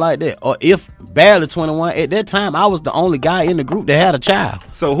 21 or nothing like that, or if barely 21. At that time, I was the only guy in the group that had a child.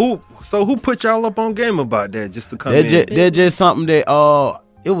 So who put y'all up on game about that? Just to come in. They're just something that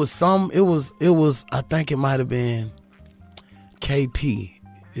it was. I think it might have been KP.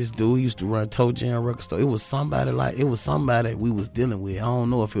 This dude used to run Toe Jam record store. It was somebody we was dealing with. I don't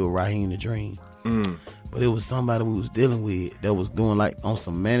know if it was Raheem the Dream. But it was somebody we was dealing with that was doing like on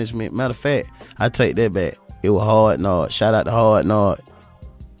some management. Matter of fact, I take that back. It was Hard Nod. Shout out to Hard Nod.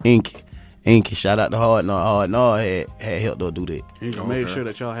 Inky. Shout out to Hard Nod. Hard Nod had helped her do that. He made sure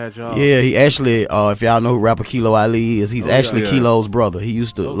that y'all had y'all. Yeah, he actually, if y'all know who rapper Kilo Ali is, he's actually Kilo's brother. He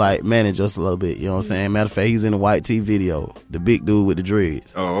used to like manage us a little bit. You know what I'm saying? Matter of fact, he was in the White Tee video. The big dude with the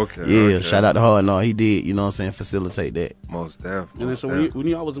dreads. Oh, okay. Yeah, okay. Shout out to Hard Nod. He did, you know what I'm saying, facilitate that. Most definitely. And then, so when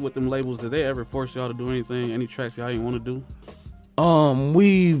y'all was with them labels, did they ever force y'all to do anything? Any tracks y'all didn't want to do?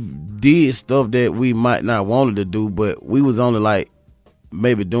 We did stuff that we might not wanted to do, but we was only like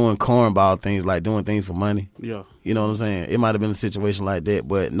maybe doing cornball things, like doing things for money. Yeah. You know what I'm saying? It might have been a situation like that.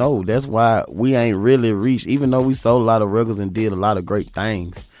 But no, that's why we ain't really reached, even though we sold a lot of records and did a lot of great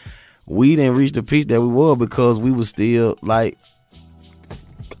things, we didn't reach the peak that we were because we were still like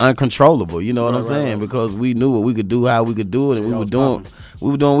uncontrollable. You know what I'm saying? Because we knew what we could do, how we could do it, and we were doing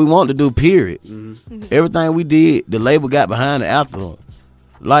what we wanted to do, period. Mm-hmm. Everything we did, the label got behind it afterward.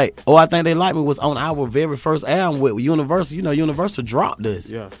 Like, I Think They Like Me was on our very first album with Universal. You know, Universal dropped us.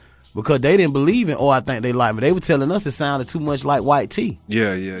 Yeah. Because they didn't believe in I Think They Like Me. They were telling us it sounded too much like White T.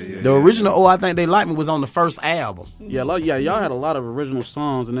 Yeah. The original I Think They Like Me was on the first album. Yeah, y'all had a lot of original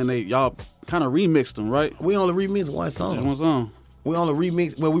songs, and then y'all kind of remixed them, right? We only remixed one song. Yeah, one song. We only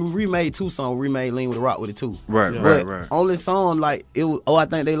remixed. Well, we remade 2 songs. We remade Lean with the Rock with it too. Right. Only song like it was. I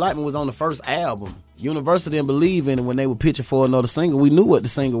Think They Like Me was on the first album. Universal didn't believe in it when they were pitching for another single. We knew what the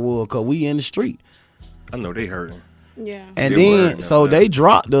single was because we in the street. I know they hurting. Yeah. And then they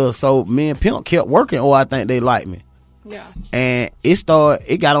dropped us. So me and Pimp kept working. I Think They Like Me. Yeah. And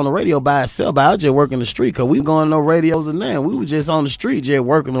it got on the radio by itself. But I was just working the street because we going to no radios and nothing. We were just on the street just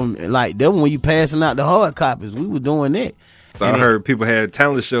working them. Like that when you passing out the hard copies, we were doing that. So I heard people had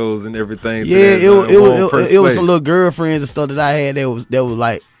talent shows and everything. Yeah, it was some little girlfriends and stuff that I had that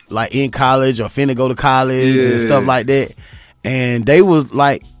was like in college or finna go to college and stuff like that. And they was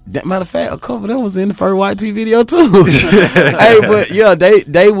like, matter of fact, a couple of them was in the first White T video too. Hey, but yeah,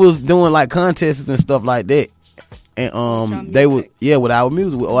 they was doing like contests and stuff like that. And they would with our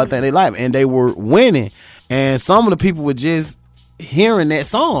music, I Think They Like Me, and they were winning. And some of the people were just hearing that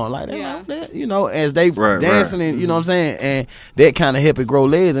song like that, you know, as they dancing and you know what I'm saying, and that kind of helped it grow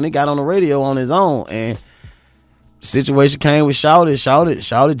legs, and it got on the radio on its own. And situation came with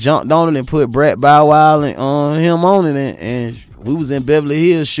Shawty jumped on it and put Brat Bow Wow and him on it, and we was in Beverly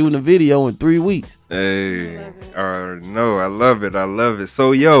Hills shooting a video in 3 weeks. Hey, I already know. I love it.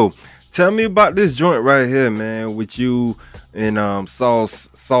 So tell me about this joint right here, man, with you and Young Sauce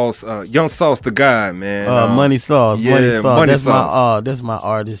the God, man. Money Sauce. Money Sauce. That's my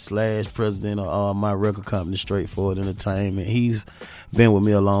artist / president of my record company, Straightforward Entertainment. He's been with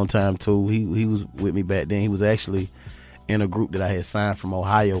me a long time too. He was with me back then. He was actually in a group that I had signed from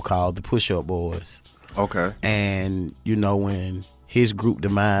Ohio called the Push Up Boys. Okay. And you know, when his group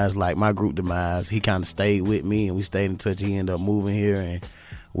demise, like my group demise, he kind of stayed with me and we stayed in touch. He ended up moving here and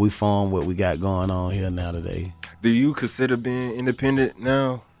we formed what we got going on here now today. Do you consider being independent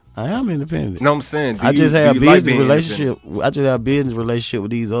now? I am independent. No, I'm saying, I just have a business relationship. I just have a business relationship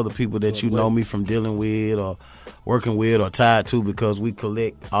with these other people that you know me from dealing with or working with or tied to, because we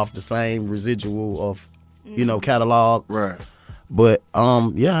collect off the same residual of, you know, catalog. Right. But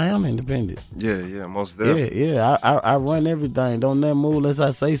I am independent. Yeah, most definitely. Yeah. I run everything. Don't nothing move unless I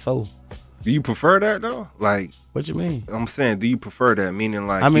say so. Do you prefer that though? Like, what you mean? I'm saying, do you prefer that? Meaning,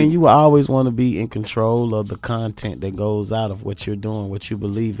 like, I mean, you always want to be in control of the content that goes out of what you're doing, what you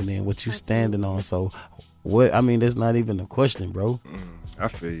believing in, what you standing on. So, that's not even a question, bro. I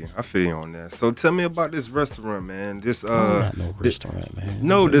feel you on that. So tell me about this restaurant, man. This I don't got no restaurant, man.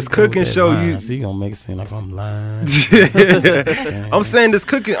 No, this cooking show. So you gonna make it seem like I'm lying? I'm saying this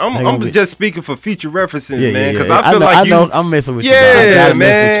cooking. I'm just speaking for future references, man. Because I feel like I know I'm messing with you. Dog. I gotta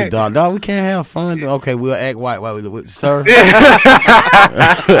mess with you, dog. Dog, we can't have fun. Okay, we'll act white while we do it, sir.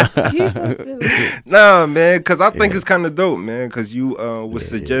 Nah, man. Because I think it's kind of dope, man. Because you was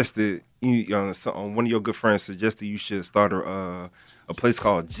suggested. One of your good friends suggested you should start a place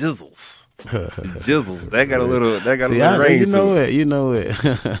called Jizzles. Jizzles. That got a little. That got a little range. You know it. You know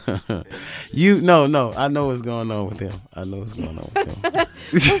it. No. I know what's going on with him. What's going on?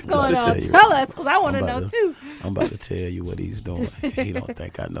 Tell us, because I want to know too. I'm about to tell you what he's doing. He don't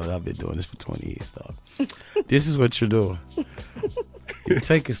think I know. I've been doing this for 20 years, dog. This is what you're doing. You're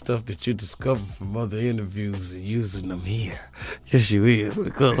taking stuff that you discovered from other interviews and using them here. Yes, you is.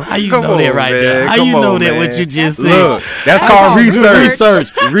 Because how you know that right there? How you know that what you just said? Look, that's called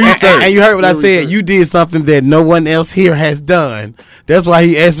research. And you heard what I said. You did something that no one else here has done. That's why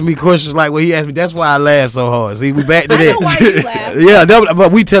he asked me questions like what he asked me. That's why I laughed so hard. See, we back to that. I know why you laugh. Yeah,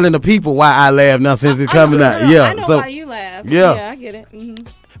 but we telling the people why I laugh now since it's coming out. Yeah, I know why you laugh. Yeah, I get it. Mm-hmm.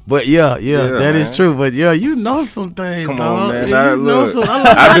 But that is true. But you know some things. Come dog. on, man. I've been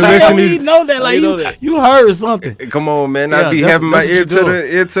listening. You know that, like you heard something. Come on, man. I be having my ear to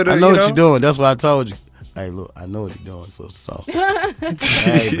the. I know what you're doing. That's why I told you. Hey, look, I know what you're doing. So.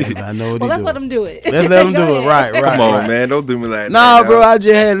 Hey, baby, I know what you're doing. Let's let him do it. Let's let him do it. Right. Come on, man. Don't do me like that. Nah, bro. I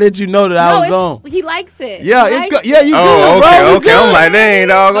just had to let you know that I was on. He likes it. Yeah, it's good. Yeah, you good, bro. Okay. I'm like, they ain't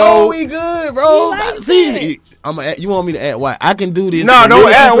dog. Oh, we good, bro. See, you want me to act white? I can do this. No, don't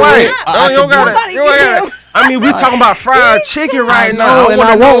act white. You don't got it. I mean, we talking about fried chicken right now. And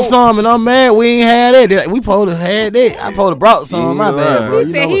I want some, and I'm mad we ain't had that. We supposed to had that. I supposed to brought some. My bad, bro.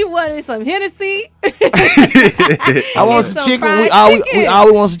 He said he wanted some Hennessy. I want some chicken. We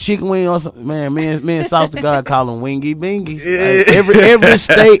always want some chicken wing on some. Man, me and Sauce the God call them wingy bingies. Like, every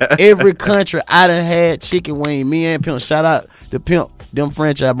state, every country, I done had chicken wing. Me and Pimp, shout out to Pimp, them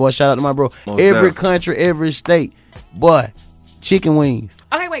franchise boys. Shout out to my bro. Every country, every state, boy, chicken wings.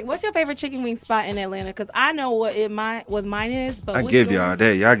 Okay, wait. What's your favorite chicken wing spot in Atlanta? Because I know what mine is. But I give y'all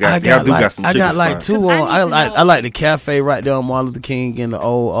that. Y'all got some. I chicken got like spots. two on. I like the cafe right there on Martin Luther King in the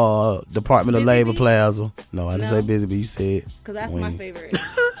old Department of Labor Plaza. No, I didn't say Busy Bee. You said because that's my favorite.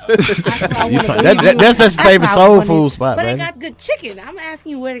 That's favorite soul food spot, but baby. they got good chicken. I'm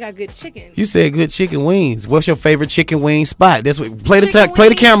asking you where they got good chicken. You said good chicken wings. What's your favorite chicken wing spot? That's what. Play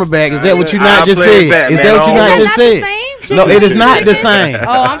the camera back. Is that what you not just said? Is that what you not just said? No, it is not the same.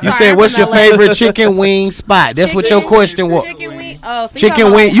 You said what's your favorite chicken wing spot? That's what your question was. Chicken wing. Oh, so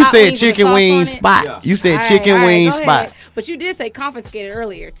chicken wing. You said chicken wing spot. You said chicken wing spot. But you did say confiscated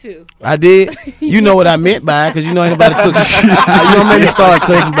earlier too. I did. You know what I meant by it because you know ain't nobody took. You don't make me start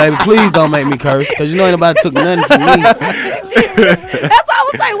cursing, baby. Please don't make me curse because you know ain't nobody took nothing from me. That's why I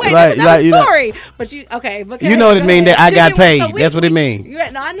was like, wait, that's a story. But you okay? Because you know what it mean that I got paid. So that's what it mean.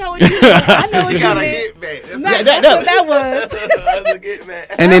 No, I know what you mean. I know what you mean. That's what that was.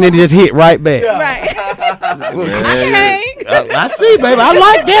 And then it just hit right back. Right. I see, baby. I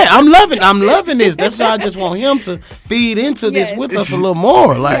like that. I'm loving this. That's why I just want him to feed into this with us a little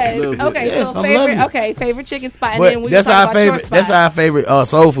more. Like, okay, so favorite chicken spot. And then we that's our favorite. That's our favorite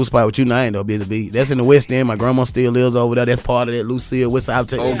soul food spot. With you, I ain't though, Busy Bee. That's in the West End. My grandma still lives over there. That's part of that Lucille West Side.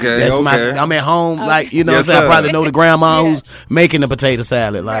 I'm at home. Like, you know, what I'm saying? I probably know the grandma who's making the potato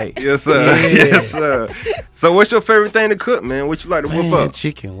salad. Like, yes sir, yes sir. So, what's your favorite thing to cook, man? What you like to whip up?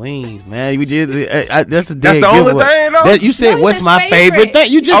 Chicken wings, man. We just that's the only thing though. You said what's my favorite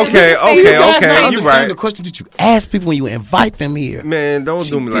thing? You just okay. You right. The question that you ask people when you invite them here. Man, don't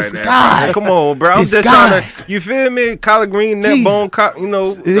do me like that. Man. Come on, bro. I'm just trying to. You feel me? Collard green, net bone. You know,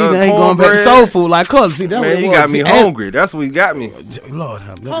 ain't going back to soul food like cuz. See, that man, you got me hungry. That's what you got me. Lord,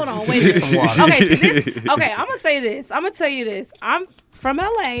 hold on, wait a minute. Okay, I'm gonna say this. I'm gonna tell you this. I'm from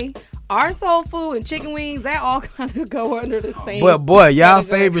LA. Our soul food and chicken wings, that all kind of go under the same. But boy, y'all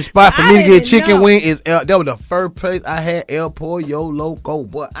favorite spot for me to get chicken wing is that was the first place I had El Pollo Loco.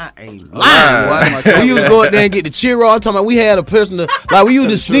 Boy, I ain't lying. Boy. We used to go out there and get the churro. I'm talking about we had a person like we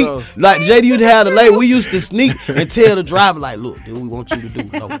used to sneak. Like JD used to have the lady. We used to sneak and tell the driver like, look, this we want you to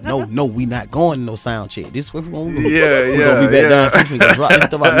do. No, we not going to no sound check. This is what we want to do. We're gonna be back down. We gonna drop this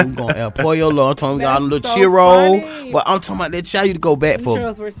stuff out. We going El Pollo Loco. I'm talking about a little churro. But I'm talking about that chow you to go back for.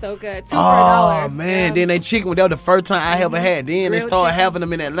 Churros were so good. Oh man, then they chicken. That was the first time I ever had. Then they started having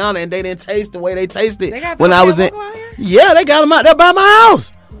them in Atlanta, and they didn't taste the way they tasted when I was in. Yeah, they got them out there by my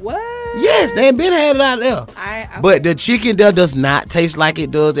house. What? Yes, they ain't been had it out there. But the chicken there does not taste like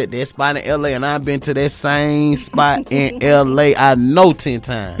it does at that spot in LA, and I've been to that same spot in LA. I know 10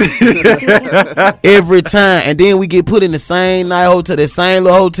 times, every time. And then we get put in the same night hotel, that same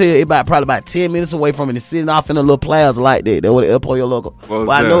little hotel, probably about 10 minutes away from it, and sitting off in a little plaza like that. That was the El Pollo Loco.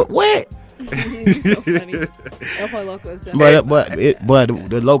 I know what. So funny. El Pollo Loco is but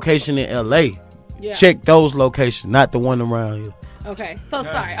the location in LA, check those locations, not the one around here. Okay, so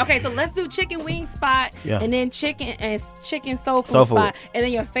sorry. Okay, so let's do chicken wing spot, and then chicken soul food spot, and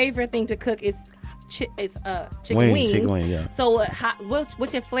then your favorite thing to cook is chicken wings. Chicken wing, yeah. So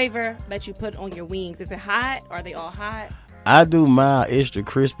what's your flavor that you put on your wings? Is it hot? Are they all hot? I do mild, extra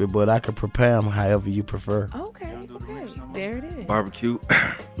crispy, but I can prepare them however you prefer. Okay, there it is. Barbecue.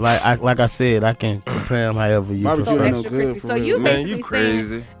 Like I said, I can prepare them however you prefer. So extra crispy. So you basically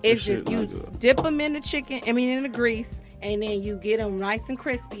crazy. It's just you dip them in the in the grease. And then you get them nice and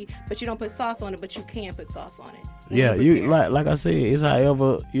crispy, but you don't put sauce on it. But you can put sauce on it. Yeah, you like I said, it's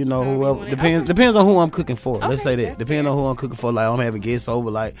however whoever depends on who I'm cooking for. Okay, let's say that depends on who I'm cooking for. Like I'm having guests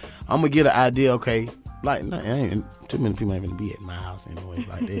over, like I'm gonna get an idea. Okay, like ain't too many people ain't gonna be at my house anyway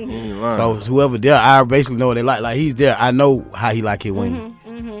like that. So whoever there, I basically know what they like. Like he's there, I know how he like his wing.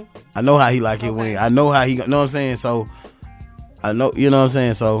 I know how he like his wing. I know how he. Know what I'm saying? So. I know, you know what I'm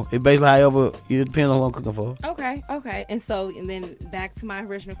saying? So, it basically however, it depends on what I'm cooking for. Okay. And then back to my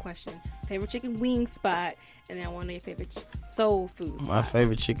original question. Favorite chicken wing spot, and then one of your favorite soul food spots. My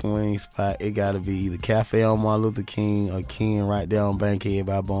favorite chicken wing spot, it got to be either Cafe on Martin Luther King or King right there on Bankhead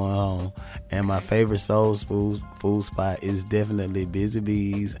by Bowen Home. And my favorite soul food spot is definitely Busy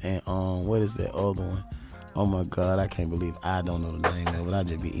Bees and what is that other one? Oh my God, I can't believe I don't know the name of it. I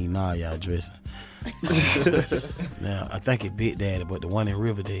just be eating all y'all dressing. Now, I think it's Big Daddy, but the one in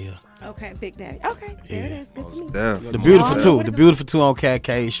Riverdale. Okay, Big Daddy. Okay, there it is. Good for me. The Beautiful Two. The Beautiful Two on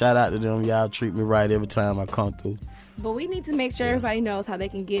Cascade. Shout out to them. Y'all treat me right every time I come through. But we need to make sure everybody knows how they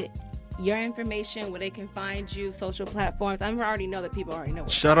can get your information, where they can find you, social platforms. I already know that people already know.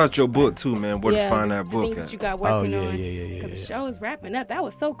 Shout out your book too, man. Where to find that book? Things that you got working on. Yeah. The show is wrapping up. That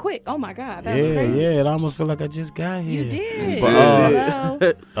was so quick. Oh my God. That was crazy. Yeah. It almost feel like I just got here. You did.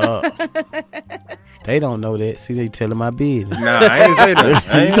 They don't know that. See, they telling my business. Nah, I ain't say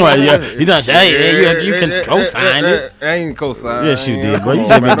that. You don't say, you can co-sign it. I ain't co-sign. Yes, you did, bro. You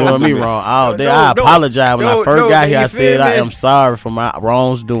just been doing me wrong all day. I apologize. When I first got here, I said I am sorry for my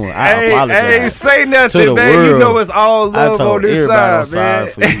wrongs doing. I apologize. I ain't say nothing, to the man. world. You know it's all love on this side, I'm sorry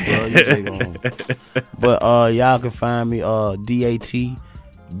for you, bro. You take on. But y'all can find me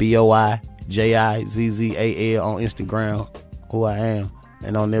DATBOYJIZZAL on Instagram, who I am,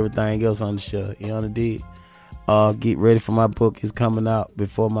 and on everything else on the show. You understand? Get ready for my book. It's coming out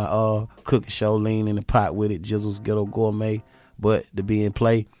before my cooking show, Lean in the Pot with it, Jizzle's Ghetto Gourmet. But to be in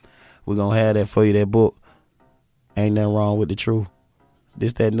play, we're going to have that for you, that book. Ain't nothing wrong with the truth.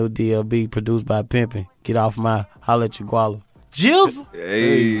 This that new DLB produced by Pimpin'. Get off my holla at your guala. Jills.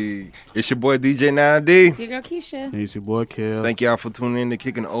 Hey, it's your boy DJ 9D. It's your girl Keisha. It's your boy Kel. Thank y'all for tuning in to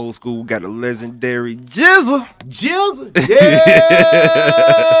Kicking the Old School. We got the legendary Jizzle. Yeah.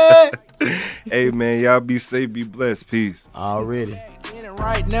 Hey man, y'all be safe, be blessed. Peace. Already.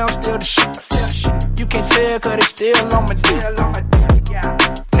 Right now, still the shit. You can tell cause they still on my dick.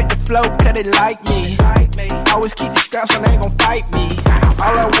 Take the flow cause they like me. Always keep the straps when they ain't gon' fight me.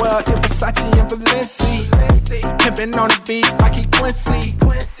 All I wear is Versace and Balenci. Pimpin' on the beat like he Quincy.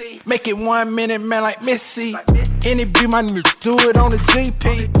 Make it 1 minute, man, like Missy. Any be my nigga, do it on the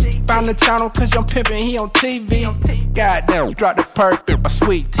GP. Found the channel cause I'm pimpin', he on TV. Goddamn, drop the perk, my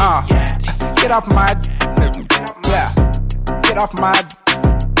sweet tea. Get off my yeah. Get off my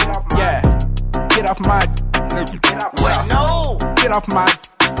yeah. Get off my no. Get off my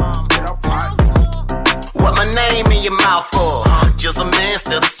What my name in your mouth for? Just a man,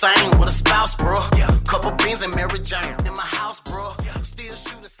 still the same with a spouse, bro. Couple beans and Mary Jane in my house, bro. Still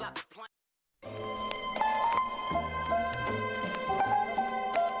shooting, slap the plane.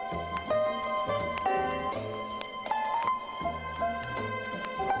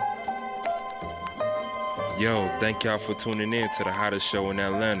 Yo, thank y'all for tuning in to the hottest show in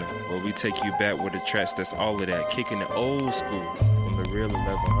Atlanta, where we take you back with the tracks that's all of that, kicking the old school from the real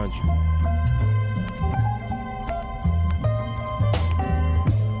 1100.